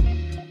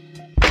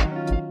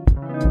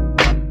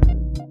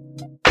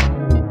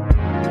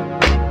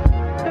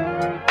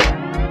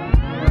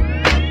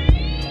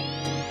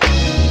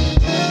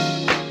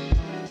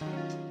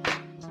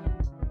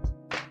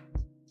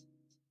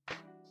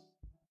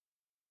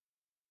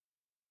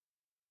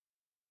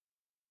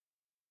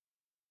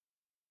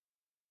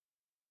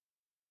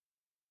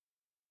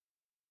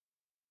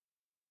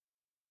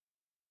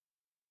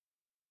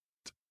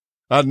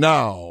 And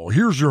now,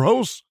 here's your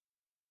host,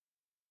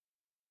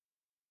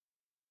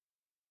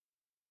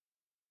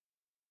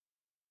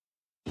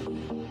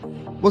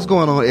 What's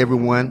going on,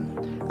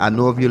 everyone? I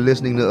know if you're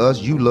listening to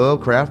us, you love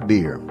craft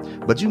beer,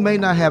 but you may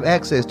not have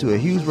access to a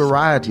huge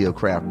variety of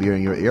craft beer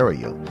in your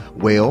area.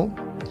 Well,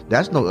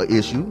 that's no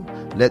issue.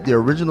 Let the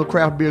Original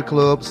Craft Beer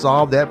Club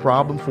solve that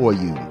problem for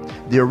you.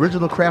 The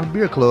Original Craft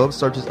Beer Club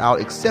searches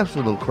out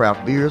exceptional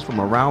craft beers from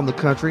around the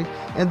country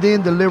and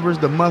then delivers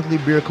the monthly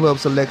beer club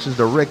selections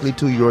directly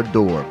to your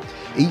door.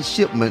 Each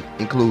shipment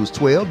includes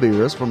 12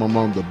 beers from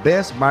among the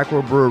best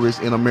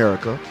microbreweries in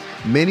America,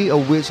 many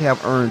of which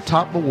have earned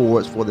top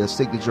awards for their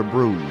signature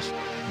brews.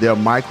 Their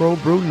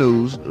microbrew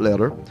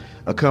newsletter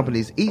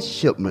accompanies each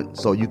shipment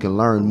so you can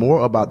learn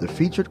more about the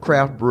featured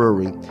craft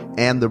brewery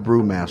and the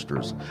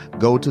brewmasters.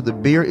 Go to the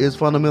Beer is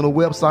Fundamental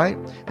website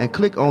and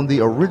click on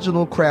the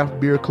Original Craft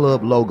Beer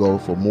Club logo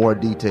for more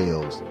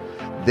details.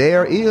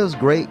 There is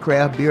great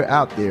craft beer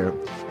out there,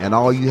 and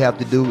all you have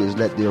to do is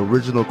let the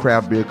Original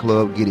Craft Beer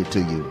Club get it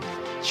to you.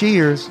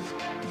 Cheers!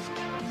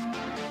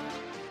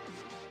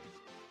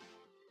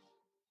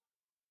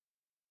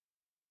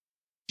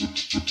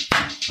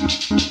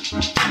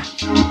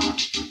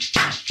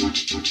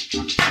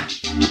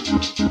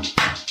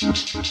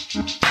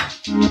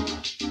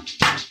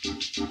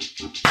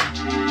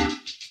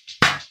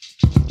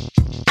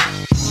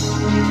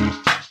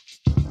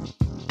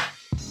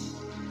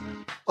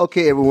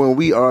 Okay, everyone,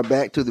 we are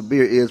back to the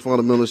Beer is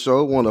Fundamental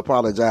show. Want to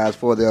apologize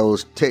for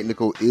those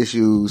technical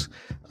issues.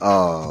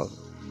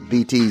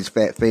 BT's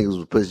fat fingers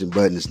was pushing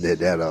buttons that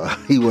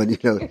he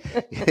wasn't,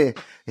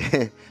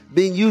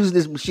 been using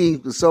this machine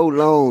for so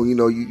long,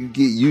 you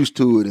get used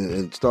to it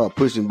and start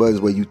pushing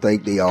buttons where you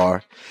think they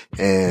are.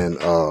 And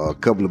a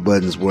couple of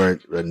buttons were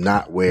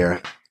not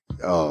where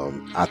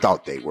I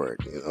thought they were,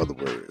 in other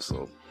words.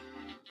 So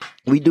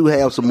we do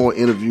have some more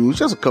interviews,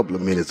 just a couple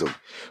of minutes of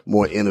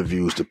more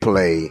interviews to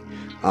play,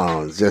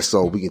 just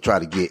so we can try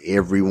to get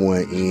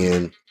everyone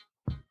in.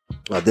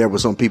 There were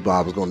some people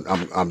I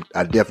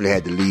definitely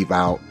had to leave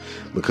out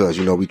because,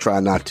 we try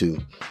not to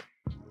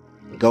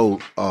go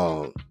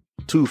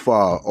too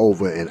far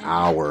over an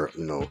hour,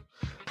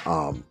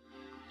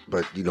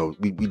 but,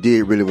 we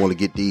did really want to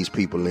get these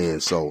people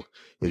in. So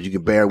if you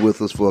can bear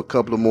with us for a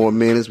couple of more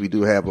minutes, we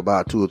do have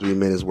about 2 or 3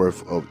 minutes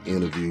worth of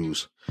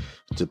interviews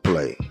to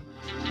play.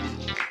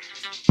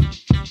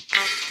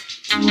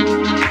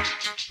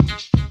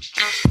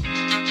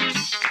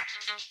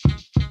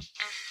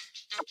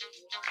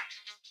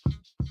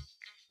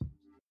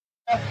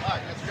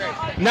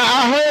 Now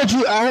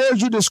I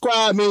heard you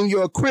describing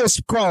your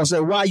crisscross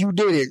and why you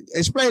did it.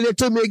 Explain it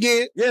to me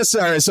again. Yes,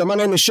 sir. So my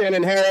name is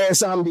Shannon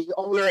Harris. I'm the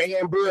owner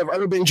and brewer of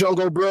Urban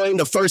Jungle Brewing,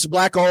 the first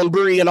black-owned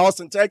brewery in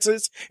Austin,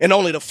 Texas, and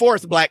only the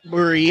 4th black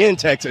brewery in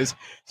Texas.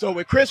 So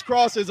with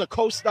crisscross is a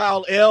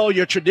coast-style ale,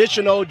 your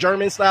traditional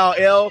German-style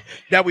ale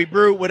that we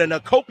brew with a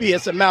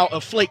copious amount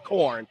of flake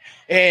corn.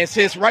 And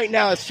since right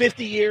now it's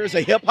 50 years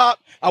of hip-hop,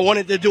 I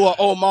wanted to do an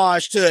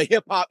homage to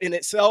hip-hop in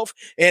itself.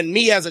 And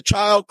me as a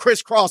child,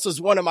 crisscross was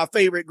one of my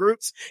favorite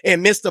groups,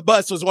 and Mr.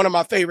 Bus was one of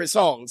my favorite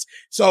songs.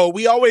 So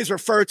we always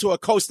refer to a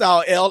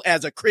coast-style ale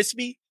as a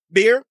crispy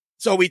beer.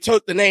 So we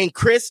took the name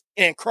Chris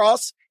and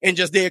Cross and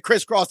just did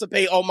crisscross to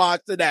pay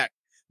homage to that.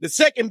 The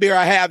second beer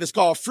I have is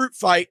called Fruit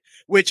Fight,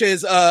 which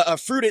is a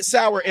fruited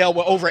sour ale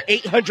with over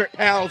 800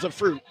 pounds of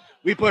fruit.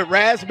 We put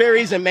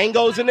raspberries and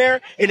mangoes in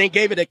there and then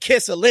gave it a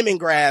kiss of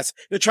lemongrass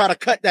to try to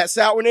cut that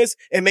sourness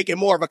and make it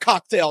more of a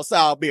cocktail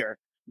style beer.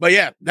 But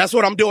yeah, that's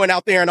what I'm doing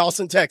out there in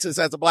Austin, Texas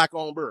as a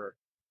black-owned brewer.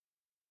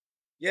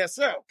 Yes,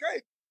 sir.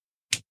 Okay.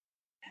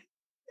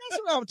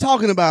 That's what I'm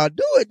talking about.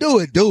 Do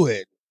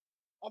it.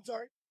 I'm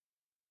sorry.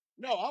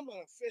 No, I'm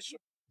an official.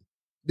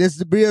 This is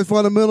the Beer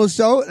Fundamental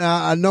show.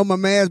 Now, I know my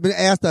man's been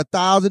asked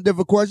 1,000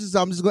 different questions,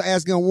 so I'm just going to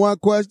ask him one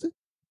question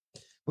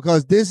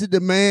because this is the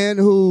man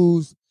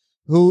who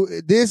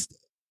this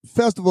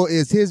festival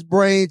is his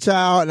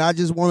brainchild, and I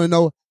just want to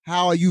know,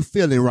 how are you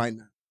feeling right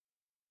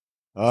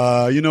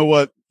now? You know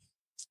what?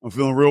 I'm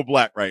feeling real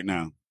black right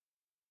now.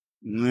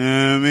 You know what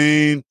I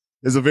mean?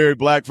 It's a very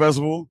black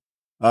festival.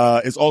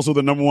 It's also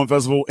the #1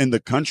 festival in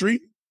the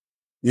country.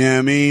 You know what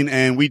I mean?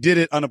 And we did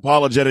it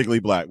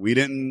unapologetically black. We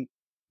didn't,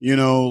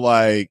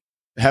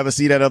 have a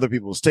seat at other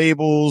people's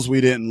tables.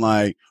 We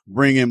didn't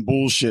bring in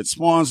bullshit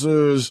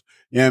sponsors.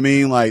 You know what I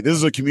mean? This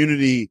is a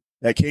community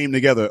that came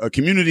together,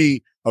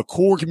 a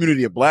core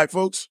community of black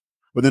folks,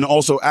 but then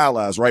also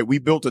allies, right? We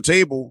built a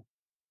table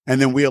and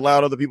then we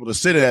allowed other people to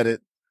sit at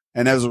it.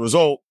 And as a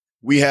result,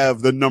 we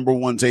have the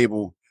 #1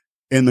 table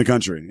in the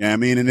country. You know what I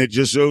mean? And it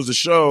just shows to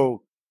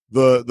show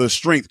the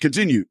strength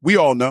continued. We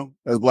all know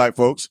as black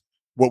folks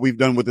what we've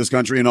done with this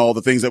country and all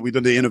the things that we've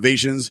done, the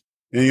innovations,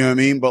 and you know what I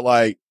mean?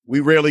 But we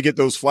rarely get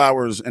those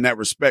flowers and that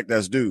respect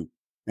that's due.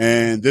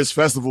 And this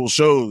festival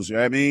shows, you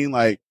know what I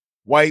mean?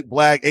 White,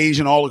 black,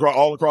 Asian, all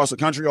across the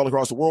country, all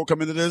across the world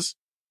come into this,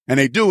 and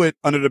they do it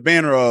under the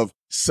banner of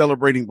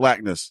celebrating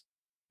blackness,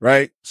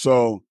 right?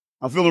 So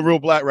I'm feeling real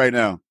black right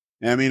now.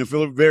 And I mean, I'm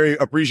feeling very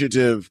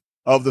appreciative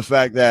of the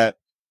fact that,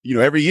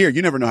 every year,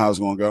 you never know how it's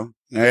going to go.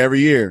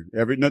 Every year,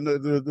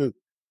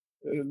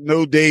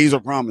 no days are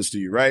promised to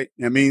you, right?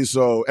 I mean,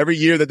 so every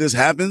year that this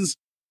happens,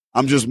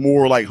 I'm just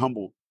more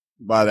humbled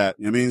by that.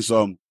 I mean,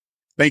 so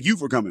thank you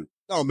for coming.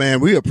 Oh man,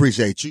 we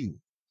appreciate you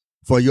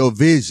for your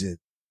vision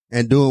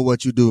and doing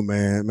what you do,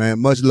 man. Man,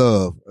 much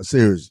love.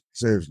 Serious.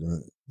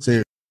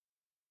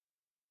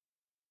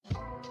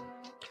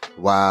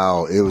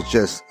 Wow, it was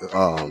just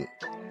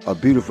a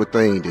beautiful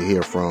thing to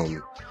hear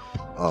from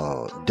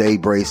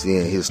Dave Bracy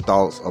and his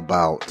thoughts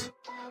about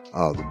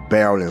the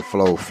Barrel and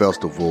Flow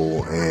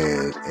Festival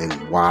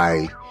and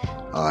why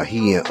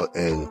he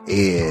and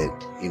Ed,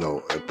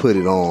 put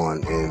it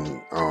on.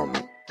 And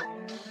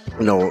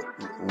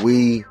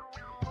we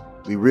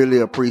really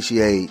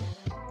appreciate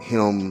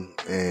him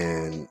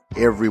and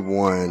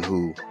everyone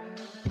who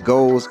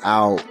goes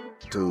out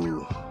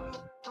to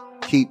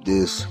keep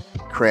this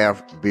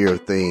craft beer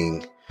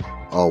thing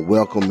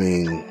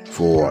welcoming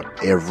for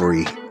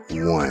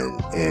everyone.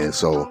 And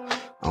so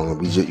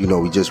we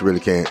just really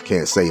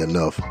can't say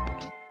enough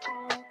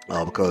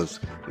because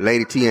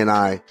Lady T and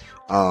I,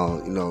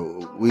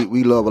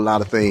 we love a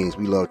lot of things.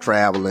 We love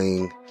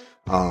traveling.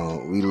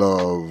 We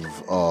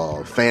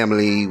love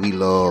family. We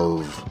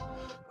love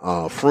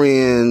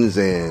friends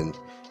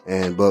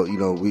but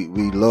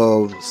we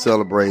love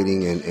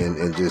celebrating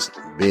and just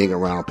being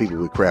around people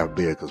with craft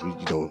beer because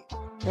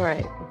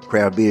right.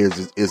 Craft beer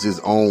is its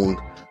own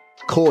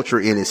culture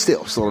in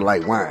itself, sort of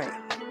like wine.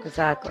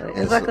 Exactly. And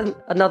it's like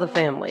another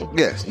family.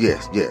 Yes.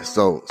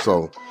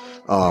 So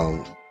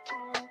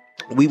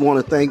we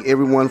want to thank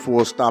everyone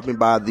for stopping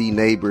by the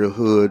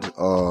neighborhood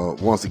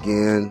once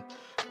again,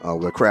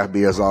 where craft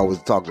beer is always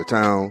the talk of the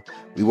town.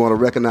 We want to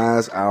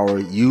recognize our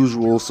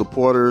usual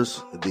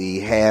supporters, the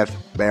Half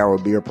Barrel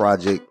Beer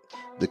Project,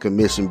 the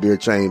Commission Beer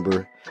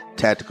Chamber,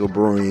 Tactical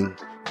Brewing,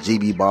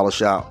 GB Bottle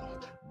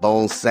Shop,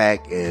 Bone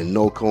Sack and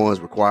No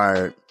Coins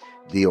Required,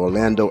 the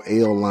Orlando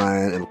Ale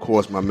Line, and of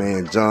course my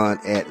man John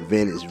at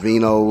Vintage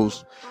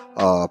Vinos.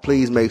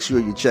 Please make sure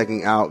you're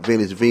checking out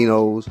Vintage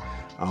Vinos.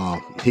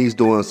 He's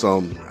doing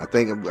I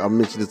think I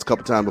mentioned this a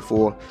couple times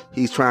before,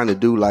 he's trying to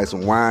do like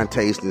some wine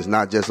tastings,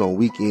 not just on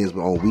weekends,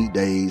 but on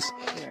weekdays.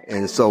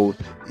 And so,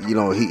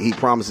 he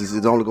promises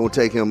it's only going to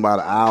take him about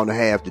an hour and a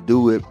half to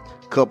do it,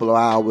 a couple of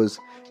hours,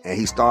 and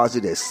he starts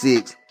it at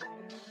 6.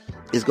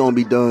 It's going to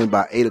be done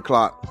by 8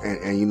 o'clock.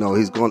 And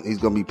he's going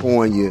to be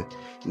pouring you,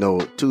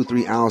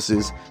 2-3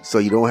 ounces. So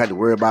you don't have to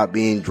worry about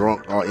being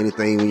drunk or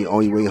anything when you're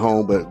on your way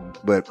home.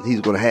 But he's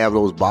going to have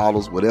those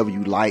bottles, whatever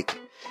you like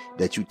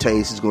that you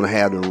taste, he's going to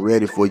have them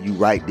ready for you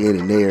right then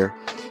and there.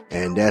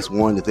 And that's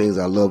one of the things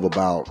I love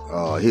about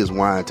his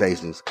wine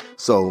tastings.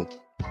 So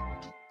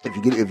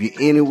if you're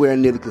anywhere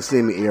near the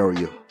Kissimmee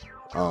area,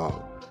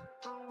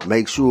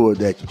 make sure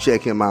that you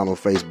check him out on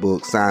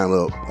Facebook, sign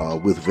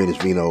up with Vintage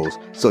Vinos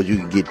so you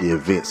can get the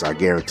events. I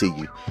guarantee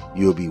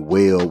you'll be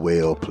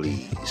well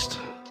pleased.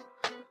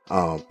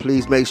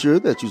 Please make sure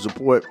that you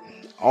support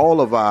all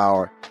of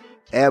our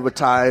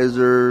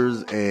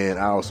advertisers and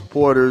our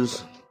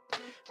supporters.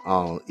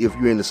 If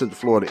you're in the Central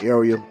Florida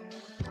area,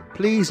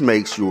 please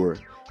make sure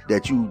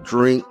that you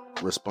drink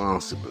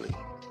responsibly.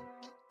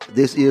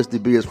 This is the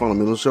Beer's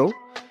Fundamental Show,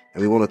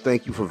 and we want to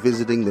thank you for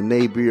visiting the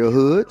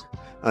neighborhood.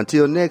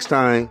 Until next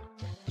time,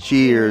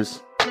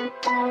 cheers.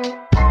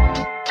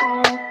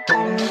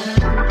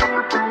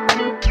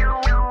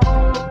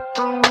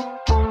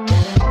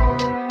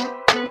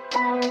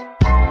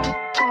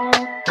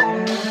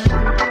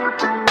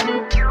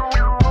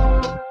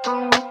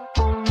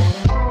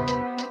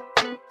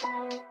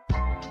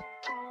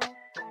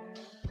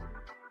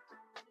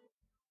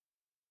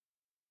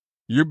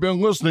 You've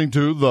been listening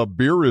to the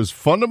Beer is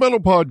Fundamental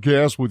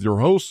podcast with your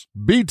hosts,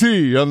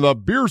 BT and the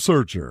Beer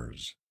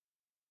Searchers.